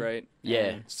always great. Yeah.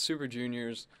 And Super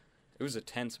Juniors, it was a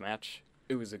tense match.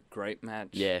 It was a great match.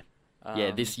 Yeah.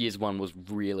 This year's one was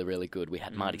really, really good. We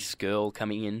had Marty Scurll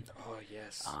coming in. Oh,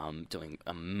 yes. Doing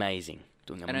amazing.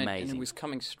 And it was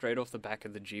coming straight off the back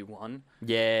of the G1.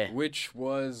 Yeah. Which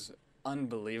was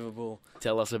unbelievable.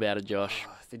 Tell us about it, Josh.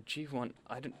 The G1,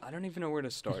 I don't even know where to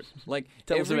start.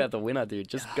 Tell us about the winner, dude.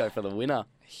 Just go for the winner.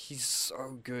 He's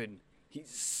so good.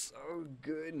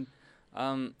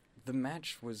 The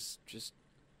match was just...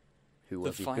 Who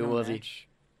was he? He?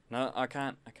 No, I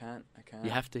can't.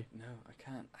 You have to. No, I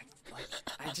can't.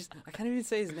 I can't even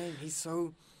say his name.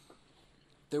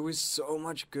 There was so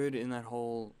much good in that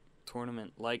whole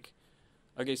tournament.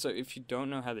 Okay, so if you don't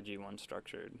know how the G1's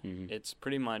structured, it's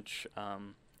pretty much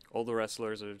all the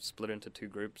wrestlers are split into two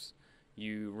groups.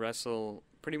 You wrestle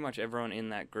pretty much everyone in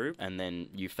that group. And then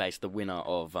you face the winner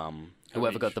of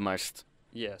whoever got the most.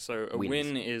 Yeah, so a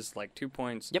win is 2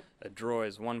 points, a draw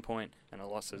is 1 point, and a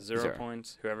loss is 0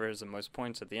 points. Whoever has the most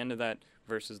points at the end of that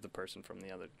versus the person from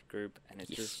the other group, and it's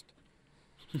just...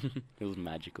 It was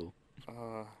magical.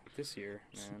 This year,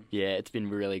 man. Yeah, it's been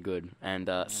really good. And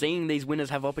seeing these winners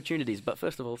have opportunities, but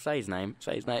first of all, say his name.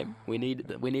 We need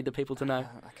the people to know.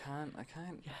 I can't.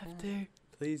 You have to.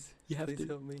 Please. Please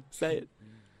help me. Say it.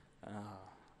 Oh,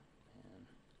 man.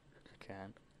 I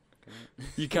can't.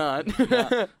 You can't.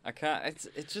 No, I can't.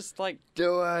 It's just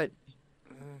do it. I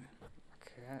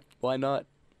can't. Why not?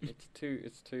 It's too.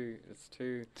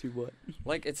 Too what?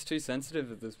 It's too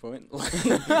sensitive at this point.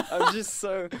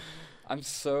 I'm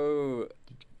so.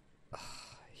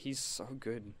 He's so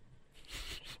good.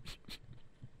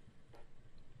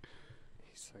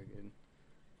 He's so good.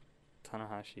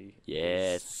 Tanahashi.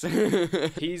 Yes.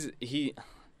 He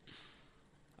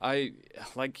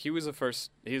was the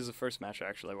first match I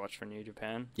actually watched for New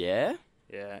Japan. Yeah?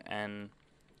 Yeah, and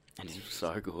he's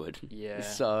so good. Yeah.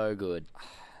 He's so good.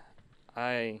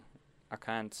 I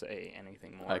can't say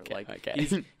anything more. Okay.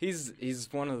 He's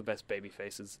one of the best baby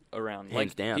faces around.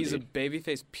 Hands down, he's dude. a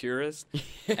babyface purist,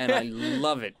 and I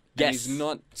love it. Yes. And he's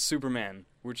not Superman,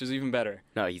 which is even better.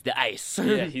 No, he's the ace.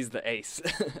 Yeah, he's the ace.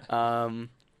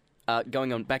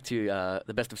 Going on back to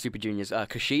the Best of Super Juniors,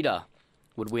 Kushida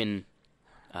would win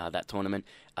that tournament.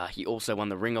 He also won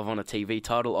the Ring of Honor TV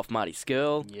title off Marty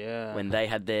Scurll. Yeah. When they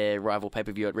had their rival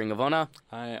pay-per-view at Ring of Honor.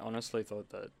 I honestly thought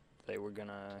that they were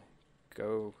gonna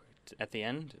go at the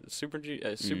end. Super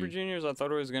Juniors, I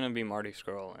thought it was gonna be Marty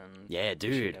Scurll and yeah,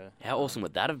 dude. Kushida. How awesome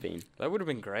would that have been? That would have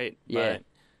been great. Yeah. But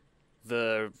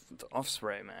the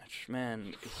Ospreay match,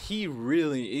 man,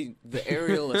 the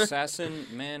aerial assassin,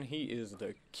 man, he is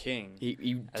the king.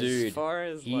 Dude, as far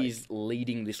as he's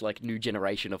leading this new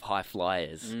generation of high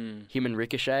flyers. Him and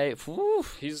Ricochet,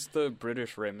 he's the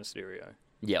British Rey Mysterio.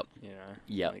 Yep. You know?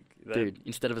 Yep. Dude,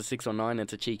 instead of a 6 or 9,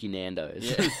 it's a cheeky Nando's.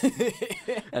 Yeah.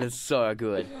 And it's so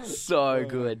good. So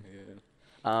good. Yeah.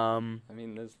 I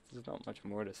mean, there's not much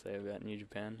more to say about New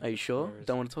Japan. Are you sure?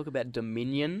 Don't want to talk about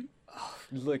Dominion? Oh,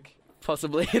 look.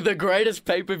 Possibly the greatest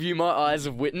pay-per-view my eyes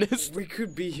have witnessed. We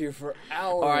could be here for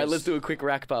hours. All right, let's do a quick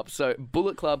wrap-up. So,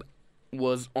 Bullet Club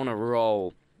was on a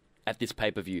roll at this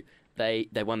pay-per-view. They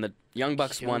won the Young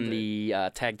Bucks won the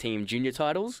tag team junior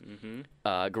titles.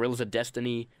 Mm-hmm. Gorillas of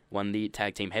Destiny won the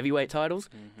tag team heavyweight titles.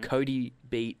 Mm-hmm. Cody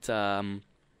beat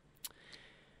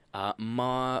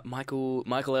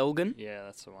Michael Elgin. Yeah,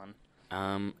 that's the one.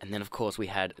 And then, of course, we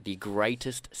had the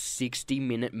greatest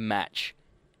 60-minute match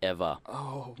ever.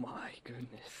 Oh, my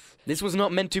goodness. This was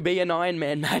not meant to be an Iron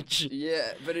Man match.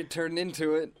 Yeah, but it turned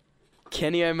into it.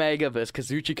 Kenny Omega versus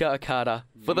Kazuchika Okada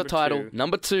for the title.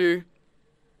 Number 2.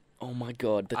 Oh, my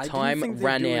God. The time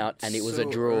ran out, and it was a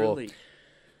draw. Early.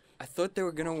 I thought they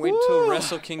were going to wait till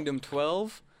Wrestle Kingdom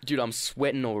 12. Dude, I'm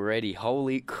sweating already.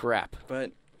 Holy crap.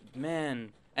 But,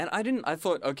 man, And I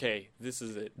thought, okay, this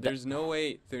is it. There's no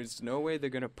way they're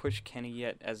going to push Kenny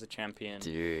yet as a champion.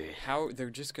 Dude. How, they're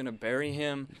just going to bury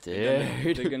him.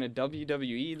 Dude. They're going to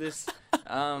WWE this.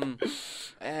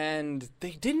 And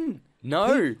they didn't.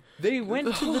 No. They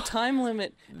went to the time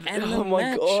limit, and the my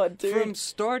match God, dude. from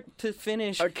start to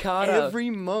finish, Okada,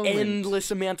 every moment. endless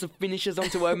amounts of finishes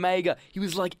onto Omega. He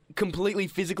was like completely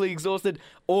physically exhausted.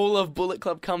 All of Bullet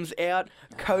Club comes out.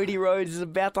 Cody Rhodes is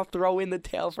about to throw in the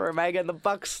towel for Omega, and the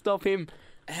Bucks stop him.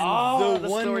 And the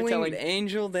one-winged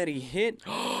angel that he hit,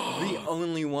 the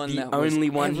only one that was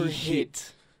ever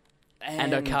hit.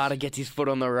 And Okada gets his foot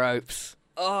on the ropes.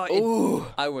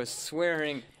 I was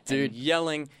swearing, dude, and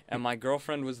yelling, and my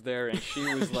girlfriend was there, and she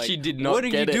was like, she did not "What are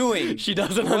you doing?" She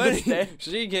doesn't understand.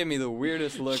 She gave me the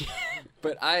weirdest look.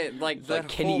 But I like that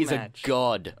Kenny whole is match. a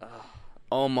god.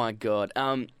 Oh my god.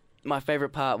 My favorite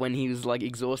part when he was like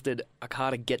exhausted,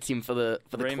 Okada gets him for the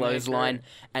clothesline,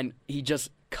 and he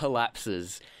just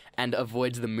collapses and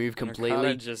avoids the move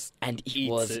completely. And it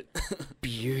was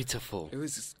beautiful. It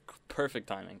was perfect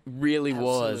timing. Really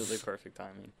was. Absolutely perfect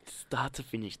timing. Start to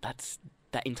finish. That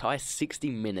entire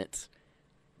 60 minutes.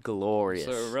 Glorious.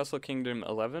 So Wrestle Kingdom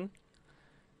 11,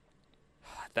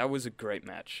 that was a great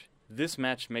match. This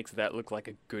match makes that look like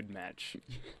a good match.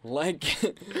 Like,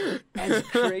 as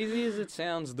crazy as it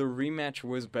sounds, the rematch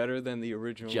was better than the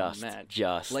original match.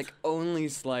 Just. Like, only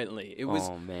slightly. It was...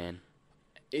 Oh, man.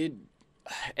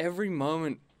 Every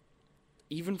moment,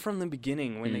 even from the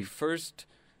beginning, when they first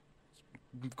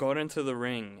got into the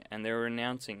ring and they were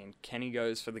announcing, and Kenny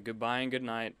goes for the goodbye and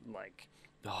goodnight, like,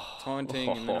 taunting,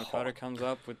 and then Okada comes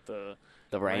up with the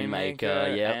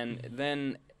Rainmaker, yeah. And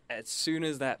then, as soon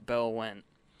as that bell went,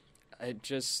 it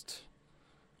just...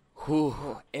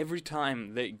 every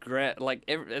time they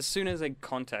as soon as they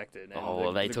contacted,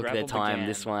 and they took their time began,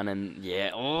 this one, and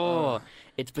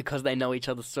it's because they know each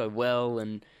other so well,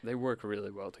 and they work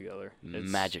really well together. It's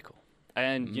magical.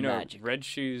 And Red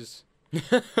Shoes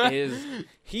I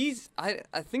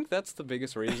think that's the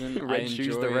biggest reason. Red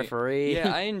Shoes, the referee.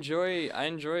 Yeah, I enjoy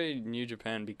New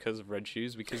Japan because of Red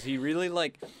Shoes, because he really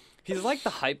he's like the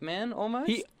hype man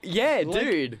almost.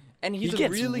 Dude. And he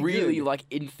gets really good. Like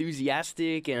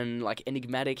enthusiastic and like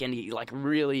enigmatic, and he like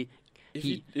really if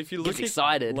you gets look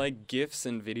excited. At like GIFs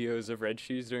and videos of Red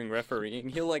Shoes doing refereeing,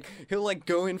 he'll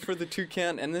go in for the 2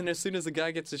 count, and then as soon as the guy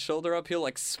gets his shoulder up, he'll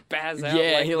like spaz out.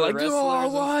 Yeah, like he'll like, oh,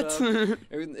 what?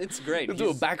 It's great. He'll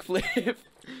do a backflip.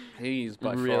 He's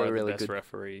by far the best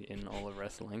referee in all of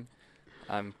wrestling.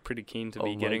 I'm pretty keen to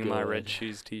be getting my Red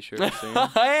Shoes t-shirt soon.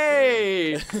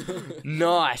 Hey!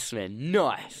 Nice, man.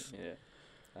 Nice. Yeah.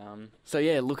 So,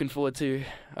 yeah, looking forward to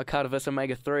Okada vs.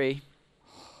 Omega 3.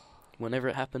 Whenever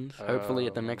it happens. Hopefully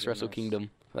at the next Wrestle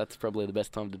Kingdom. That's probably the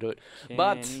best time to do it.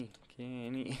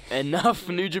 Kenny. Enough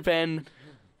New Japan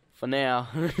for now.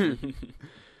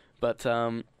 But,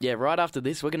 right after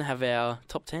this, we're going to have our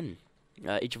top 10.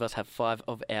 Each of us have 5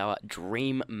 of our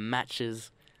dream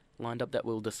matches lined up that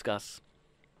we'll discuss.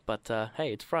 But,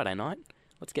 hey, it's Friday night.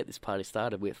 Let's get this party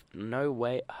started with No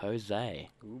Way Jose.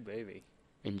 Ooh, baby.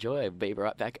 Enjoy. Be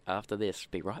right back after this.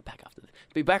 Be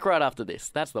back right after this.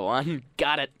 That's the one.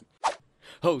 Got it.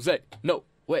 Jose. No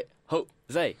Way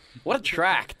Jose. What a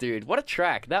track, dude. What a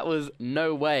track. That was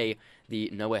No Way,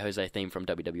 the No Way Jose theme from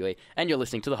WWE. And you're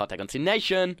listening to the Hot Tag on Sin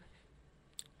Nation.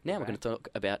 Now we're going to talk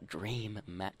about dream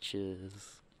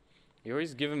matches. You're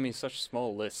always giving me such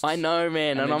small lists. I know,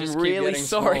 man, and I'm really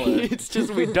sorry. It's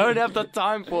just we don't have the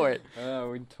time for it.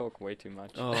 We talk way too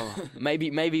much.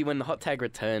 Maybe when the Hot Tag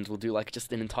returns, we'll do like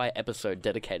just an entire episode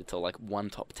dedicated to like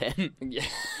one top 10. Yeah.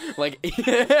 Like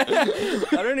I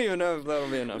don't even know if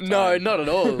that'll be enough time. No, not at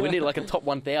all. We need like a top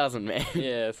 1,000, man.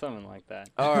 Yeah, something like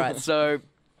that. All right, so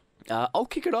I'll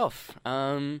kick it off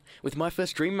with my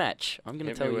first dream match. I'm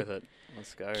going to tell you. With it.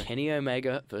 Let's go. Kenny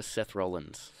Omega versus Seth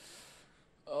Rollins.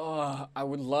 Oh, I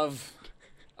would love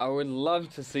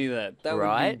to see that. That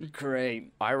would be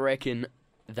great. I reckon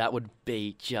that would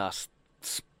be just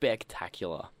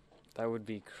spectacular. That would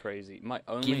be crazy.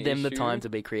 Give them the time to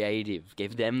be creative.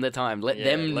 Give them the time. Let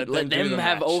them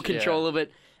have all control of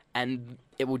it, and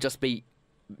it will just be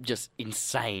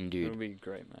insane, dude. It would be a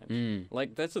great match.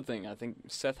 Like, that's the thing. I think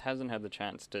Seth hasn't had the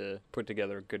chance to put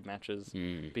together good matches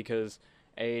because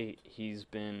he's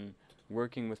been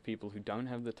working with people who don't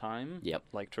have the time,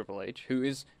 like Triple H,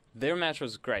 their match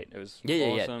was great. It was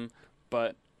awesome,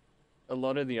 but a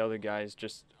lot of the other guys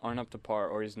just aren't up to par,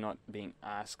 or he's not being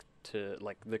asked to,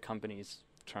 like, the company's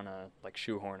trying to, like,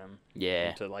 shoehorn him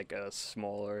into, like, a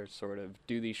smaller sort of,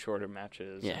 do these shorter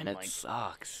matches. Yeah, and it like,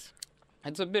 sucks.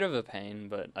 It's a bit of a pain,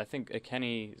 but I think a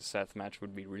Kenny-Seth match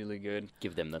would be really good.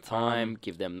 Give them the time,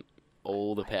 give them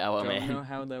all the power, man. I don't know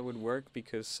how that would work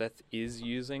because Seth is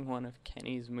using one of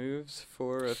Kenny's moves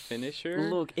for a finisher.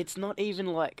 Look, it's not even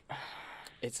like...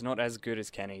 It's not as good as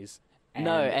Kenny's.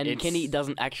 And Kenny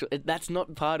doesn't actually... That's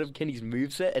not part of Kenny's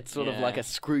moveset. It's sort of like a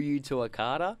screw you to a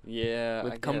Kata. Yeah,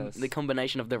 with the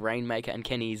combination of the Rainmaker and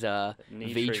Kenny's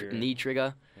knee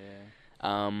trigger.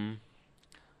 Yeah.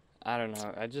 I don't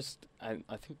know.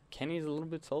 I think Kenny's a little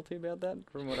bit salty about that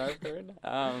from what I've heard.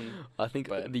 I think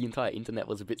the entire internet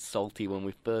was a bit salty when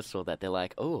we first saw that. They're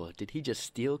like, oh, did he just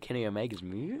steal Kenny Omega's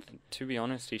move? To be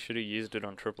honest, he should have used it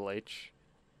on Triple H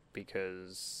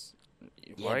because...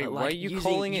 Yeah, why are you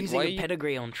calling it... Using a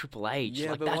pedigree on Triple H,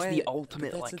 yeah, that's the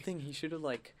ultimate... That's the thing, he should have,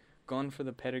 gone for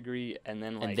the pedigree and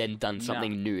then, and then done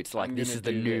something new. It's like, this is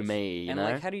the new me, you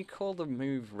know? How do you call the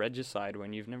move Regicide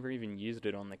when you've never even used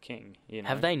it on the King, you know?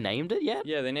 Have they named it yet?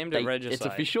 Yeah, they named it Regicide. It's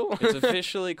official? It's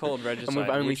officially called Regicide. And we've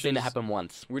only seen it happen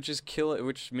once. Which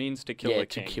means to kill the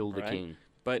King, to kill the King.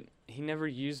 But he never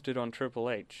used it on Triple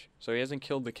H, so he hasn't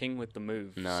killed the King with the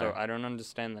move. No. So I don't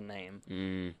understand the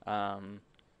name.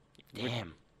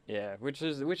 Damn. Yeah, which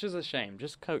is a shame.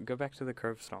 Just go back to the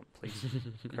curve stomp, please.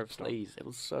 Curve stomp. Please, it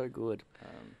was so good.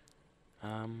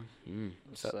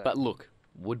 But look,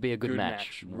 would be a good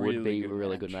match. Would be a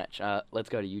really good match. Let's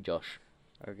go to you, Josh.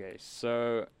 Okay,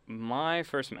 so my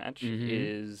first match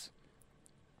is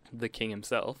the King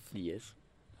himself. Yes.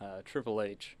 Triple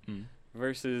H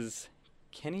versus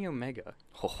Kenny Omega.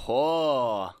 Ho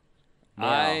ho!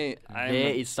 Now,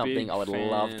 there is something I would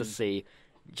love to see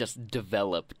just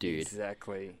develop, dude.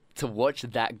 Exactly. To watch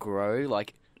that grow,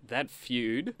 that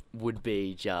feud would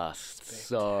be just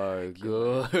so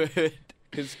good.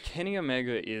 Because Kenny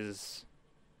Omega is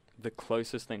the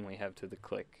closest thing we have to the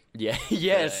Click. Yeah.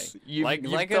 Yes. You've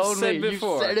told me. You've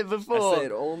said it before. I say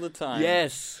it all the time.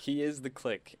 Yes. He is the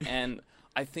Click, and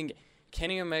I think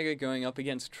Kenny Omega going up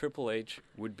against Triple H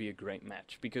would be a great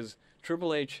match because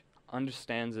Triple H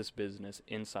understands this business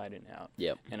inside and out.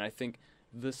 Yep. And I think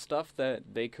the stuff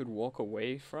that they could walk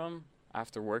away from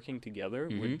after working together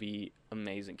would be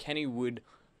amazing. Kenny would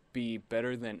be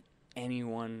better than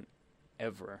anyone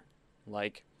ever.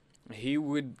 He'd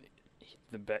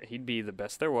be the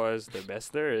best there was, the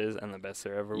best there is, and the best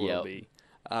there ever will be.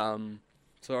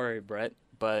 Sorry, Brett,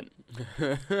 but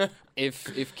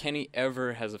if Kenny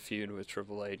ever has a feud with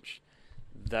Triple H,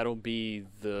 that'll be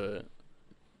the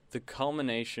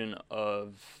culmination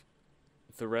of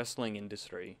the wrestling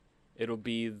industry. It'll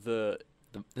be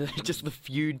just the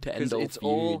feud to end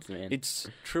all feuds, man. It's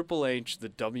Triple H, the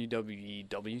WWE,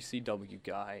 WCW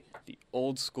guy, the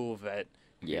old school vet,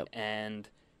 and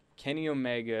Kenny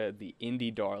Omega, the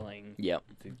indie darling,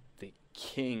 the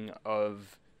king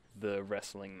of the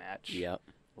wrestling match. Yep.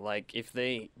 If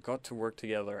they got to work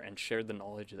together and shared the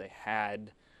knowledge they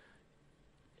had,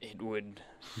 it would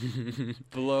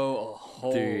blow a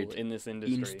hole in this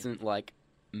industry. Instant,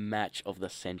 match of the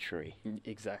century.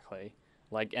 Exactly.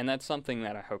 And that's something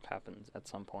that I hope happens at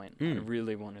some point. I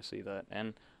really want to see that.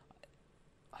 And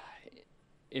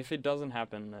if it doesn't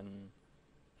happen, then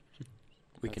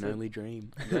we can only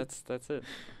dream. That's it.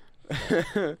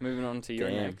 Moving on to your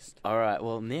next. All right.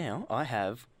 Well, now I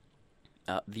have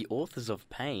the Authors of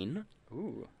Pain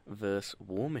versus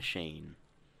War Machine.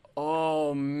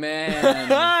 Oh, man.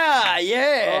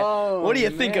 Yeah. Oh, what do you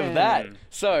think of that?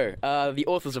 So, the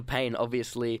Authors of Pain,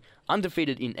 obviously,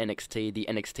 undefeated in NXT, the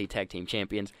NXT Tag Team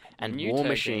Champions, and New War tag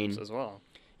Machine. teams as well.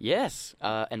 Yes,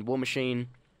 and War Machine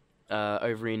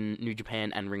over in New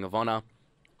Japan and Ring of Honor.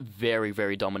 Very,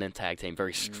 very dominant tag team.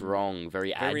 Very strong,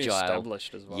 very agile. Very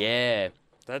established as well. Yeah.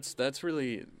 That's a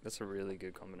really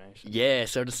good combination. Yeah,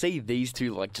 so to see these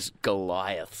two, just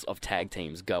Goliaths of tag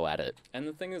teams go at it. And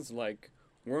the thing is,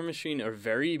 War Machine are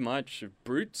very much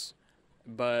brutes,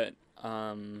 but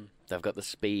they've got the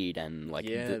speed and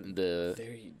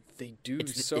they do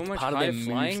so much high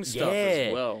flying stuff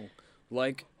as well.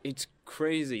 It's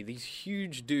crazy. These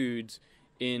huge dudes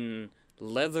in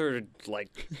leather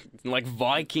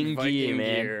Viking gear,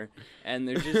 man. And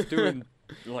they're just doing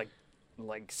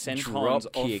sentons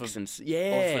drop kicks off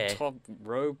the top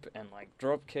rope and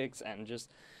drop kicks and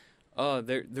just. Oh,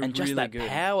 they're and really just that good.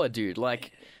 Power, dude.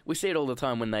 We see it all the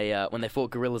time when they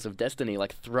fought Gorillas of Destiny,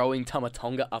 throwing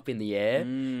Tamatonga up in the air,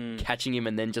 catching him,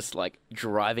 and then just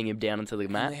driving him down into the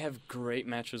mat. And they have great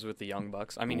matches with the Young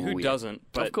Bucks. I mean, who doesn't?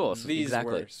 But of course, these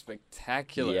were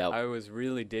spectacular. Yep. I was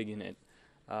really digging it.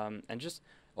 And just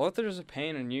Authors of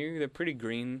Pain and they're pretty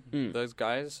green. Those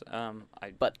guys.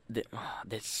 But they're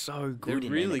so good. They're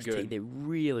really NXT. good. They're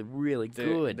really, really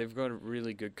good. They've got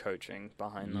really good coaching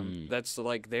behind them. That's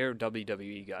they're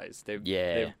WWE guys.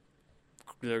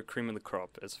 They're cream of the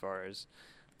crop as far as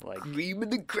Like cream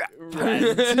of the crop. right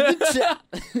to the top.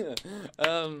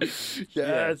 Yes.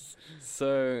 Yeah.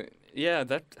 So yeah,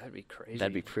 that'd be crazy.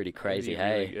 That'd be pretty crazy,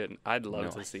 That'd be really hey? good. I'd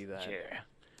love to Nice. see that. Yeah.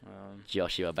 Um,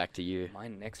 Joshua, back to you. my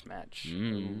next match.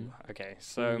 Mm. Ooh, okay,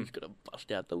 so Who's gonna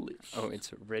bust out the lips? oh,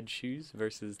 it's Red Shoes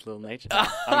versus Lil Nature.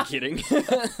 I'm kidding.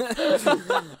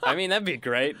 I mean, that'd be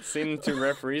great. Seeing two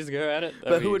referees go at it.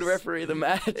 But who would referee the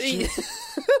match?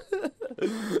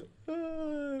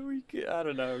 I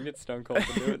don't know. Get Stone Cold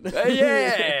to do it.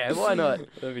 Yeah, why not?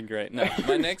 That'd be great. No,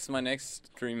 my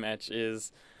next dream match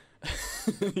is.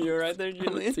 You're right there,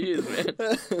 Julian. Cheers,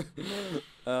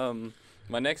 man.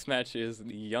 My next match is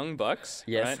the Young Bucks,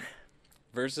 Yes. right?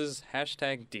 Versus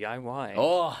 #DIY.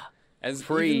 Oh, As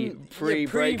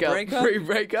pre-breakup.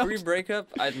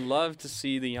 I'd love to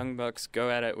see the Young Bucks go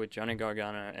at it with Johnny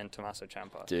Gargano and Tommaso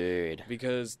Ciampa. Dude.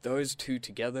 Because those two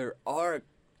together are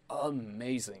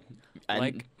amazing. And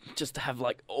like, just to have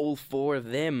like all four of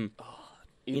them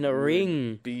it in a would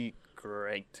ring. be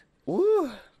great.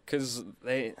 Woo. Because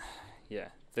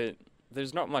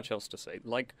there's not much else to say.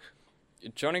 Like,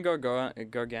 Johnny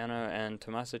Gargano and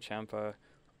Tommaso Ciampa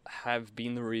have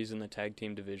been the reason the tag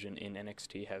team division in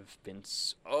NXT have been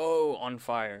so on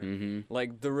fire. Mm-hmm.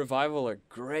 Like, the Revival are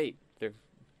great. They're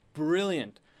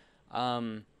brilliant.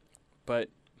 But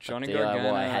Johnny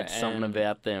Gargano had something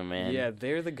about them, man. Yeah,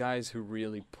 they're the guys who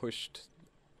really pushed,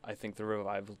 I think, the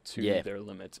Revival to their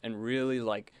limits and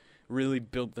really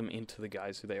built them into the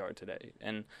guys who they are today.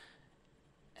 And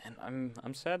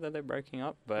I'm sad that they're breaking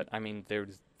up, but I mean they're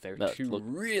two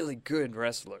really good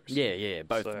wrestlers. Yeah.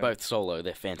 Both solo,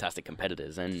 they're fantastic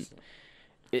competitors, and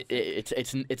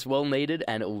it's well needed,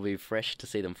 and it will be fresh to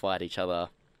see them fight each other,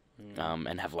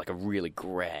 and have like a really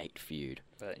great feud.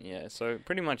 But yeah, so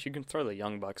pretty much you can throw the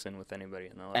Young Bucks in with anybody,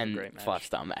 and they'll have a great match.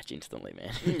 5-star match instantly,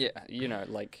 man. Yeah,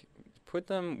 like put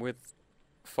them with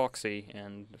Foxy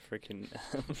and freaking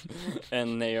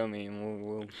and Naomi,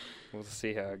 and we'll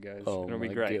see how it goes. Oh, it'll be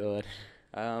my great. God.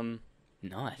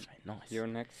 Nice, mate, nice. You're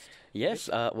next. Yes,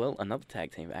 well, another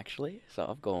tag team actually. So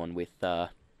I've gone with the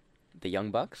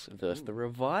Young Bucks versus the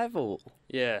Revival.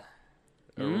 Yeah.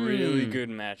 A really good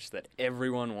match that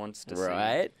everyone wants to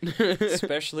right? see.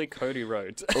 Especially Cody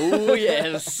Rhodes. Oh,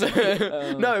 yes.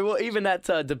 No, well, even at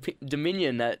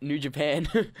Dominion at New Japan,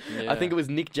 I think it was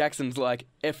Nick Jackson's, like,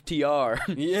 FTR.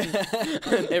 Yeah.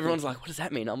 And everyone's like, what does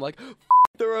that mean? I'm like,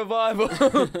 the Revival.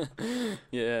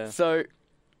 Yeah. So,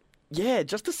 yeah,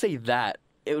 just to see that,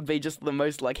 it would be just the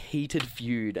most, like, heated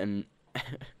feud and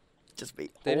just be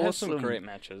They'd awesome. have some great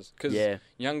matches. Because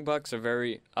Young Bucks are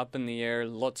very up in the air,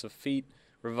 lots of feet.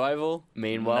 Revival,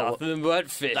 meanwhile, nothing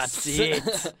but fists. That's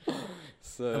it.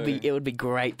 So it would be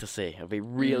great to see. It would be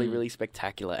really, really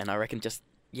spectacular. And I reckon just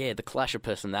the clash of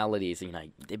personalities. You know,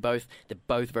 they're both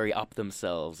very up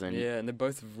themselves, and and they're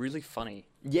both really funny.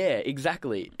 Yeah,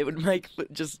 exactly. It would make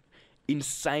just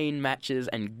insane matches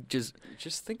and just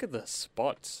think of the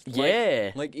spots.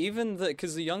 Like even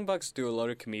because the Young Bucks do a lot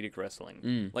of comedic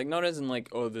wrestling. Like not as in like,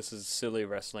 oh, this is silly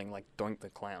wrestling like Doink the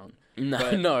Clown.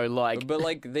 No, like but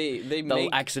like they'll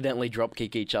accidentally drop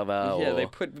kick each other. Yeah, or they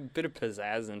put a bit of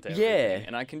pizzazz into everything. Yeah,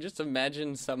 and I can just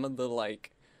imagine some of the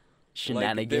like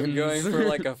shenanigans. Like, them going for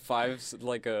like a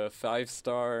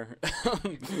 5-star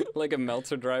like a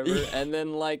Meltzer driver, and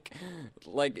then like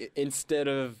instead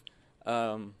of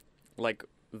like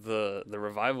the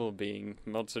Revival being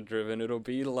Meltzer driven, it'll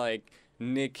be like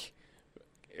Nick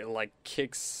like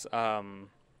kicks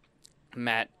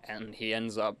Matt and he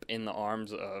ends up in the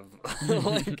arms of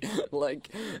like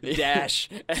Dash,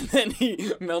 and then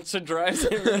he Meltzer drives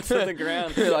him into the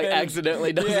ground. Like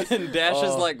accidentally does it. And Dash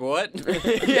is like, what?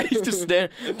 Yeah, he's just there.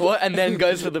 What? And then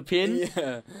goes for the pin?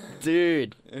 Yeah.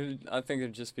 Dude. I think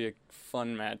it'd just be a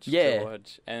fun match to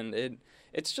watch. And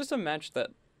it's just a match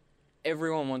that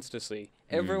everyone wants to see.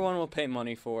 Everyone will pay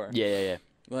money for. Yeah.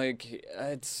 Like,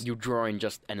 it's... You'll draw in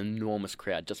just an enormous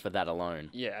crowd just for that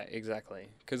alone. Yeah, exactly.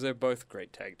 Because they're both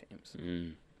great tag teams.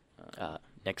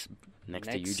 Next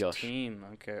to you, Josh. Team,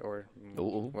 okay, or...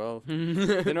 Ooh. Well,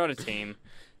 they're not a team.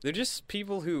 They're just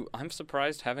people who I'm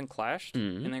surprised haven't clashed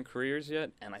in their careers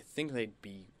yet, and I think they'd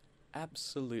be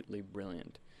absolutely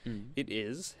brilliant. It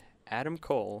is Adam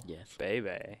Cole,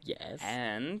 baby,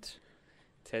 and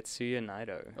Tetsuya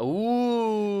Naito.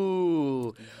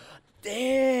 Ooh,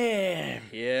 damn.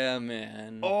 Yeah,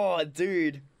 man. Oh,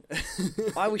 dude.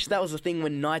 I wish that was the thing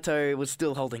when Naito was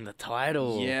still holding the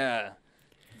title. Yeah,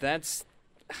 that's.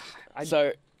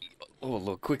 So,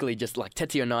 look, quickly, just like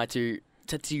Tetsuya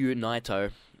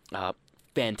Naito,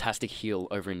 fantastic heel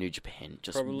over in New Japan.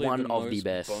 Just probably one of the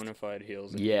best. Bona fide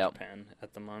heels in New Japan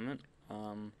at the moment.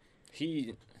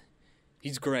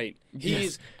 He's great.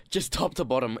 He's just top to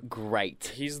bottom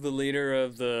great. He's the leader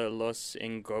of the Los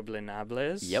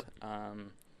Ingoblenables. Yep.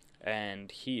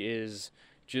 And he is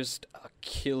just a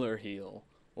killer heel.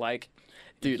 Like,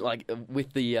 dude, like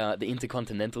with the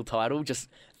Intercontinental title, just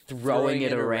throwing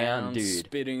it around, dude.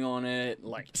 Spitting on it,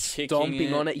 like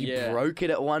stomping on it. He broke it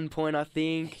at one point, I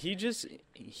think.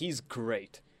 He's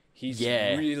great. He's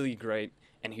really great.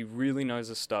 And he really knows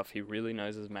his stuff. He really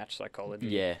knows his match psychology.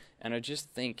 Yeah. And I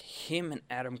just think him and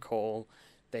Adam Cole,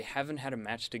 they haven't had a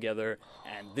match together,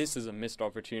 and this is a missed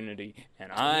opportunity,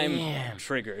 and I'm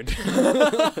triggered.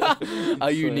 Are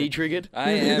you knee triggered?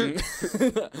 I am.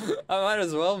 I might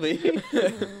as well be.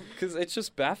 Because it's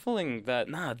just baffling that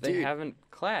they haven't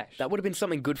clashed. That would have been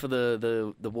something good for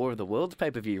the War of the Worlds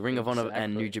pay-per-view. Ring of Honor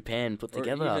and New Japan put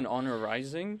together. Or even Honor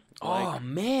Rising. Oh,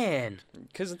 man.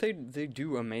 Because they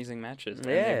do amazing matches. And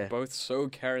they're both so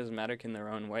charismatic in their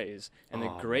own ways. And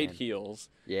they're great heels.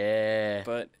 Yeah.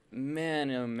 But man,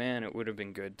 oh man, it would have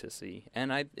been good to see.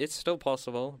 And it's still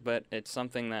possible, but it's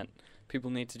something that people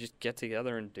need to just get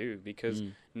together and do. Because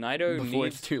Naito before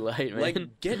it's too late, man.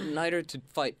 Like, get Naito to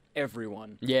fight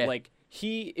everyone. Yeah. Like,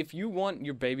 if you want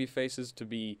your baby faces to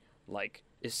be, like,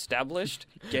 established,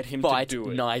 get him fight to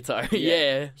do it. Naito.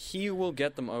 Yeah. He will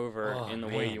get them over in the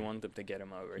way you want them to get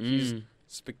him over. He's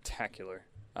spectacular.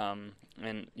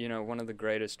 And, you know, one of the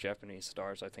greatest Japanese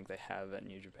stars I think they have at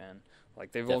New Japan.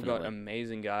 Like, they've all got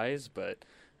amazing guys, but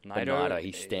Naito,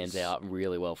 he stands out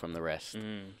really well from the rest.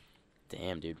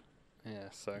 Damn, dude. Yeah,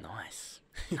 so. Nice.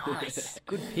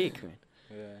 Good pick, man.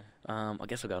 Yeah. I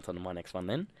guess I'll go on to my next one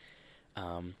then.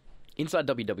 Inside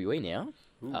WWE now,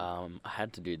 I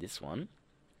had to do this one.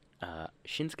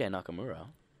 Shinsuke Nakamura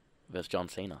versus John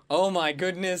Cena. Oh my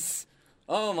goodness!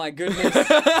 Oh my goodness!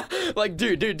 Like,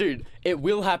 dude, it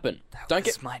will happen. That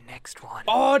was my next one.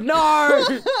 Oh no!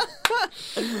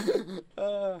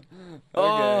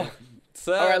 Okay.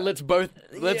 So, all right, let's both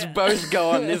go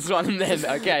on this one then.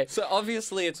 Okay. So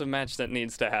obviously it's a match that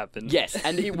needs to happen. Yes,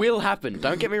 and it will happen.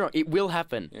 Don't get me wrong, it will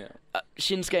happen. Yeah.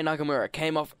 Shinsuke Nakamura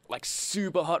came off like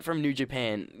super hot from New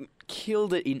Japan,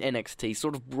 killed it in NXT,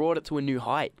 sort of brought it to a new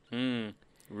height.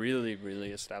 Really,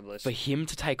 really established. For him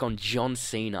to take on John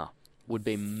Cena would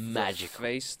be magical. The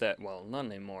face that, well, not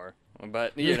anymore.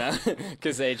 But, you know,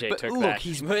 because AJ took look, that.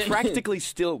 He's practically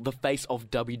still the face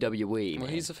of WWE, man. Well,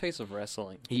 he's the face of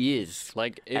wrestling. He is.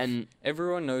 Like,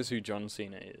 everyone knows who John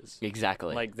Cena is.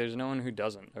 Exactly. Like, there's no one who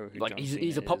doesn't know who John Cena is.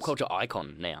 He's a pop culture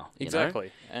icon now.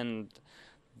 Exactly. You know? And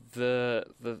the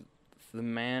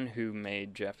man who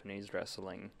made Japanese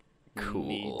wrestling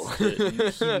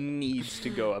needs to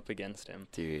go up against him.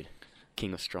 Dude,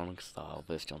 King of Strong Style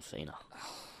versus John Cena.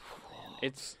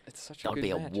 It's such a good match.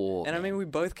 That would be a war. And I mean, we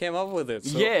both came up with it.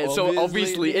 So so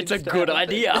obviously it's a good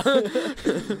idea.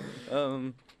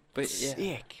 But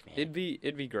sick, man. It'd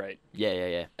be great.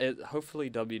 Yeah.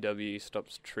 Hopefully WWE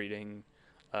stops treating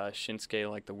Shinsuke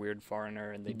like the weird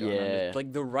foreigner, and they don't.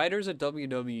 Like, the writers at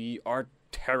WWE are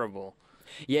terrible.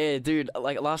 Yeah, dude.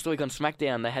 Like last week on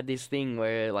SmackDown, they had this thing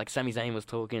where like Sami Zayn was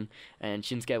talking, and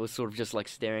Shinsuke was sort of just like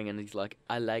staring, and he's like,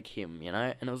 "I like him," you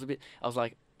know. And I was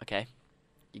like, okay.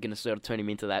 You're going to sort of turn him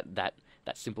into that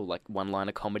simple, like,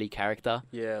 one-liner comedy character.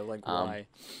 Yeah, like, why?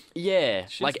 Yeah.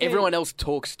 Like, everyone else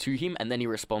talks to him, and then he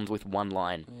responds with one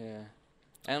line. Yeah.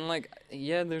 And, like,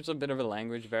 there's a bit of a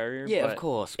language barrier. Yeah, but of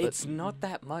course. But it's not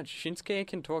that much. Shinsuke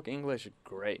can talk English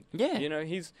great. Yeah. You know,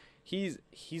 he's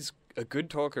a good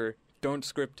talker. Don't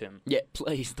script him. Yeah,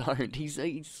 please don't. He's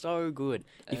so good.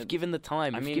 If given the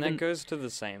time. I mean, that goes to the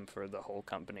same for the whole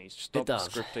company. Stop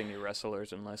scripting your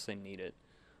wrestlers unless they need it.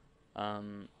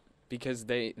 Because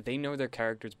they know their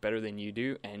characters better than you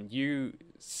do, and you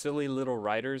silly little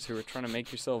writers who are trying to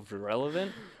make yourselves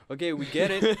relevant. Okay, we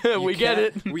get it.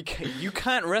 You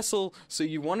can't wrestle, so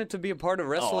you wanted to be a part of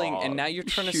wrestling, and now you're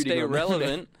trying to stay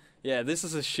relevant. Yeah, this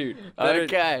is a shoot.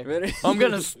 Okay. I'm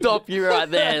going to stop you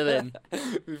right there then.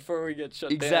 Before we get shut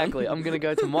down. Exactly. I'm going to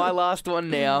go to my last one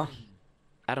now.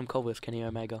 Adam Cole vs. Kenny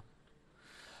Omega.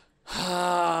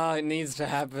 It needs to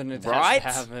happen. It has to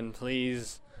happen,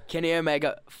 please. Kenny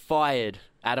Omega fired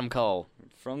Adam Cole.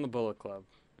 From the Bullet Club.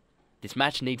 This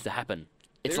match needs to happen.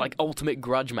 It's like ultimate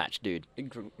grudge match, dude.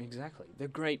 Exactly. They're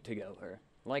great together.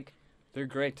 Like, they're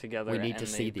great together. We need to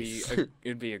see this.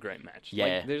 It'd be a great match.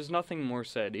 Yeah. Like, there's nothing more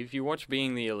said. If you watch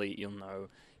Being the Elite, you'll know.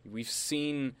 We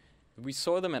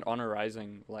saw them at Honor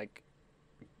Rising, like,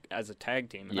 as a tag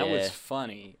team. And that was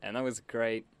funny. And that was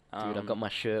great. Dude, I've got my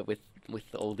shirt with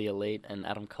all the Elite and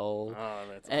Adam Cole. Oh,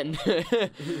 that's awesome.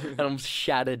 And I'm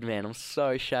shattered, man. I'm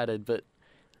so shattered. But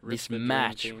this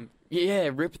match,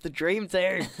 rip the dream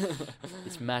team.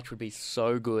 This match would be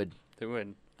so good. It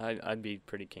would. I'd be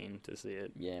pretty keen to see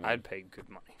it. Yeah, man. I'd pay good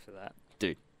money for that.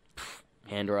 Dude,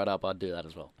 hand right up, I'd do that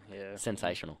as well. Yeah.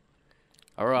 Sensational.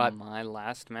 All right. My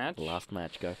last match? Last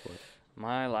match, go for it.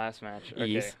 My last match. Okay.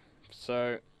 Yes.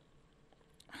 So,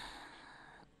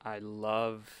 I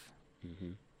love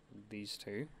these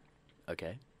two.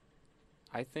 Okay.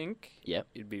 I think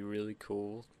it'd be really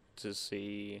cool to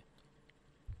see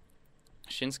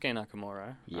Shinsuke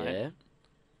Nakamura right,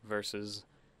 versus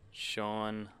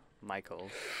Shawn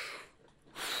Michaels.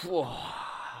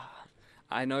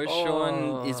 I know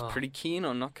Shawn is pretty keen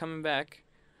on not coming back,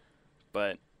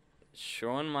 but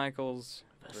Shawn Michaels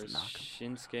versus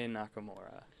Shinsuke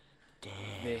Nakamura. Damn.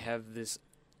 They have this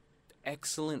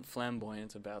excellent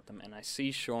flamboyance about them, and I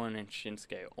see Shawn and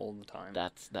Shinsuke all the time.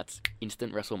 That's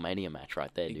instant WrestleMania match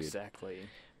right there, dude. Exactly.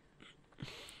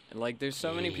 Like, there's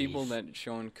so many people that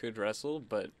Shawn could wrestle,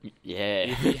 but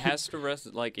if he has to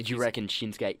wrestle, like, do you reckon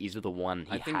Shinsuke is the one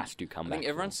he has to come back? I think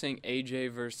everyone's saying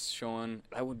AJ versus Shawn.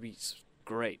 That would be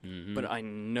great. But I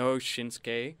know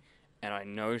Shinsuke, and I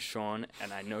know Shawn,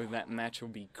 and I know that match will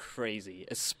be crazy,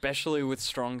 especially with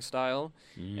strong style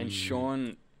and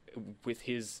Shawn with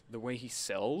the way he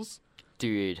sells,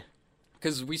 dude.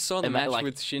 Because we saw the match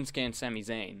with Shinsuke and Sami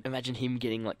Zayn. Imagine him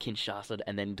getting like Kinshasa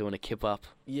and then doing a kip up.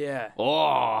 Yeah.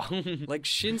 Oh. Like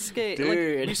Shinsuke, dude.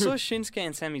 Like, we saw Shinsuke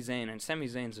and Sami Zayn, and Sami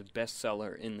Zayn's a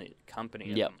bestseller in the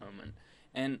company at the moment,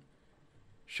 and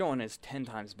Shawn is 10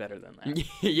 times better than that.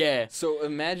 Yeah. So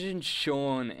imagine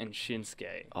Shawn and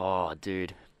Shinsuke. Oh,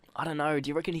 dude. I don't know. Do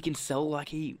you reckon he can sell like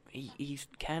he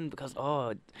can? Because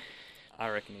I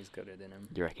reckon he's got it in him.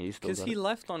 Do you reckon he's still got it? Because he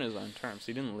left on his own terms.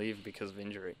 He didn't leave because of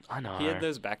injury. I know. He had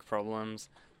those back problems,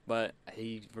 but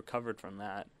he recovered from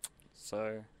that.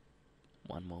 So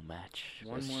one more match.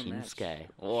 One more Shinsuke. match.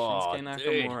 Oh,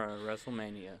 Shinsuke Nakamura,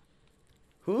 WrestleMania.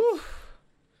 Whew.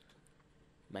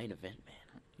 Main event, man.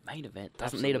 Main event.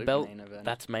 Doesn't need a belt.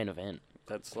 That's main event.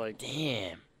 That's like...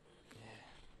 Damn. Yeah.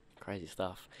 Crazy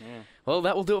stuff. Yeah. Well,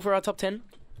 that will do it for our top 10.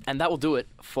 And that will do it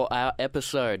for our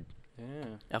episode. Yeah.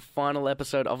 Our final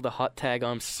episode of the Hot Tag.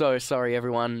 I'm so sorry,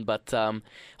 everyone, but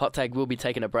Hot Tag will be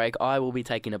taking a break. I will be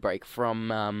taking a break from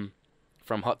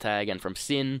Hot Tag and from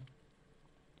Sin.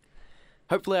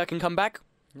 Hopefully I can come back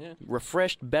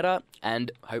refreshed, better,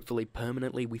 and hopefully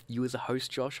permanently with you as a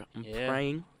host, Josh. I'm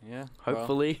praying. Yeah.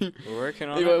 Hopefully. Well, we're working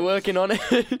on it. We're working on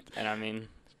it. And I mean,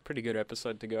 pretty good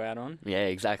episode to go out on. Yeah,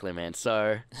 exactly, man.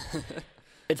 So...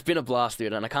 It's been a blast,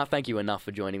 dude, and I can't thank you enough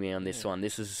for joining me on this one.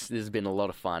 This has been a lot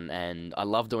of fun, and I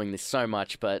love doing this so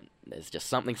much, but there's just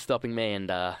something stopping me, and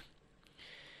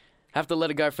have to let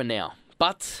it go for now.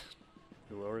 But...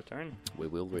 We will return. We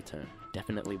will return.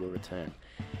 Definitely will return.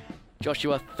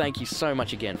 Joshua, thank you so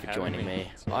much again for joining me.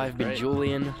 I've been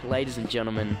Julian. Ladies and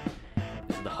gentlemen,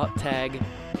 this is the Hot Tag.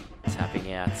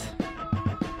 Tapping out.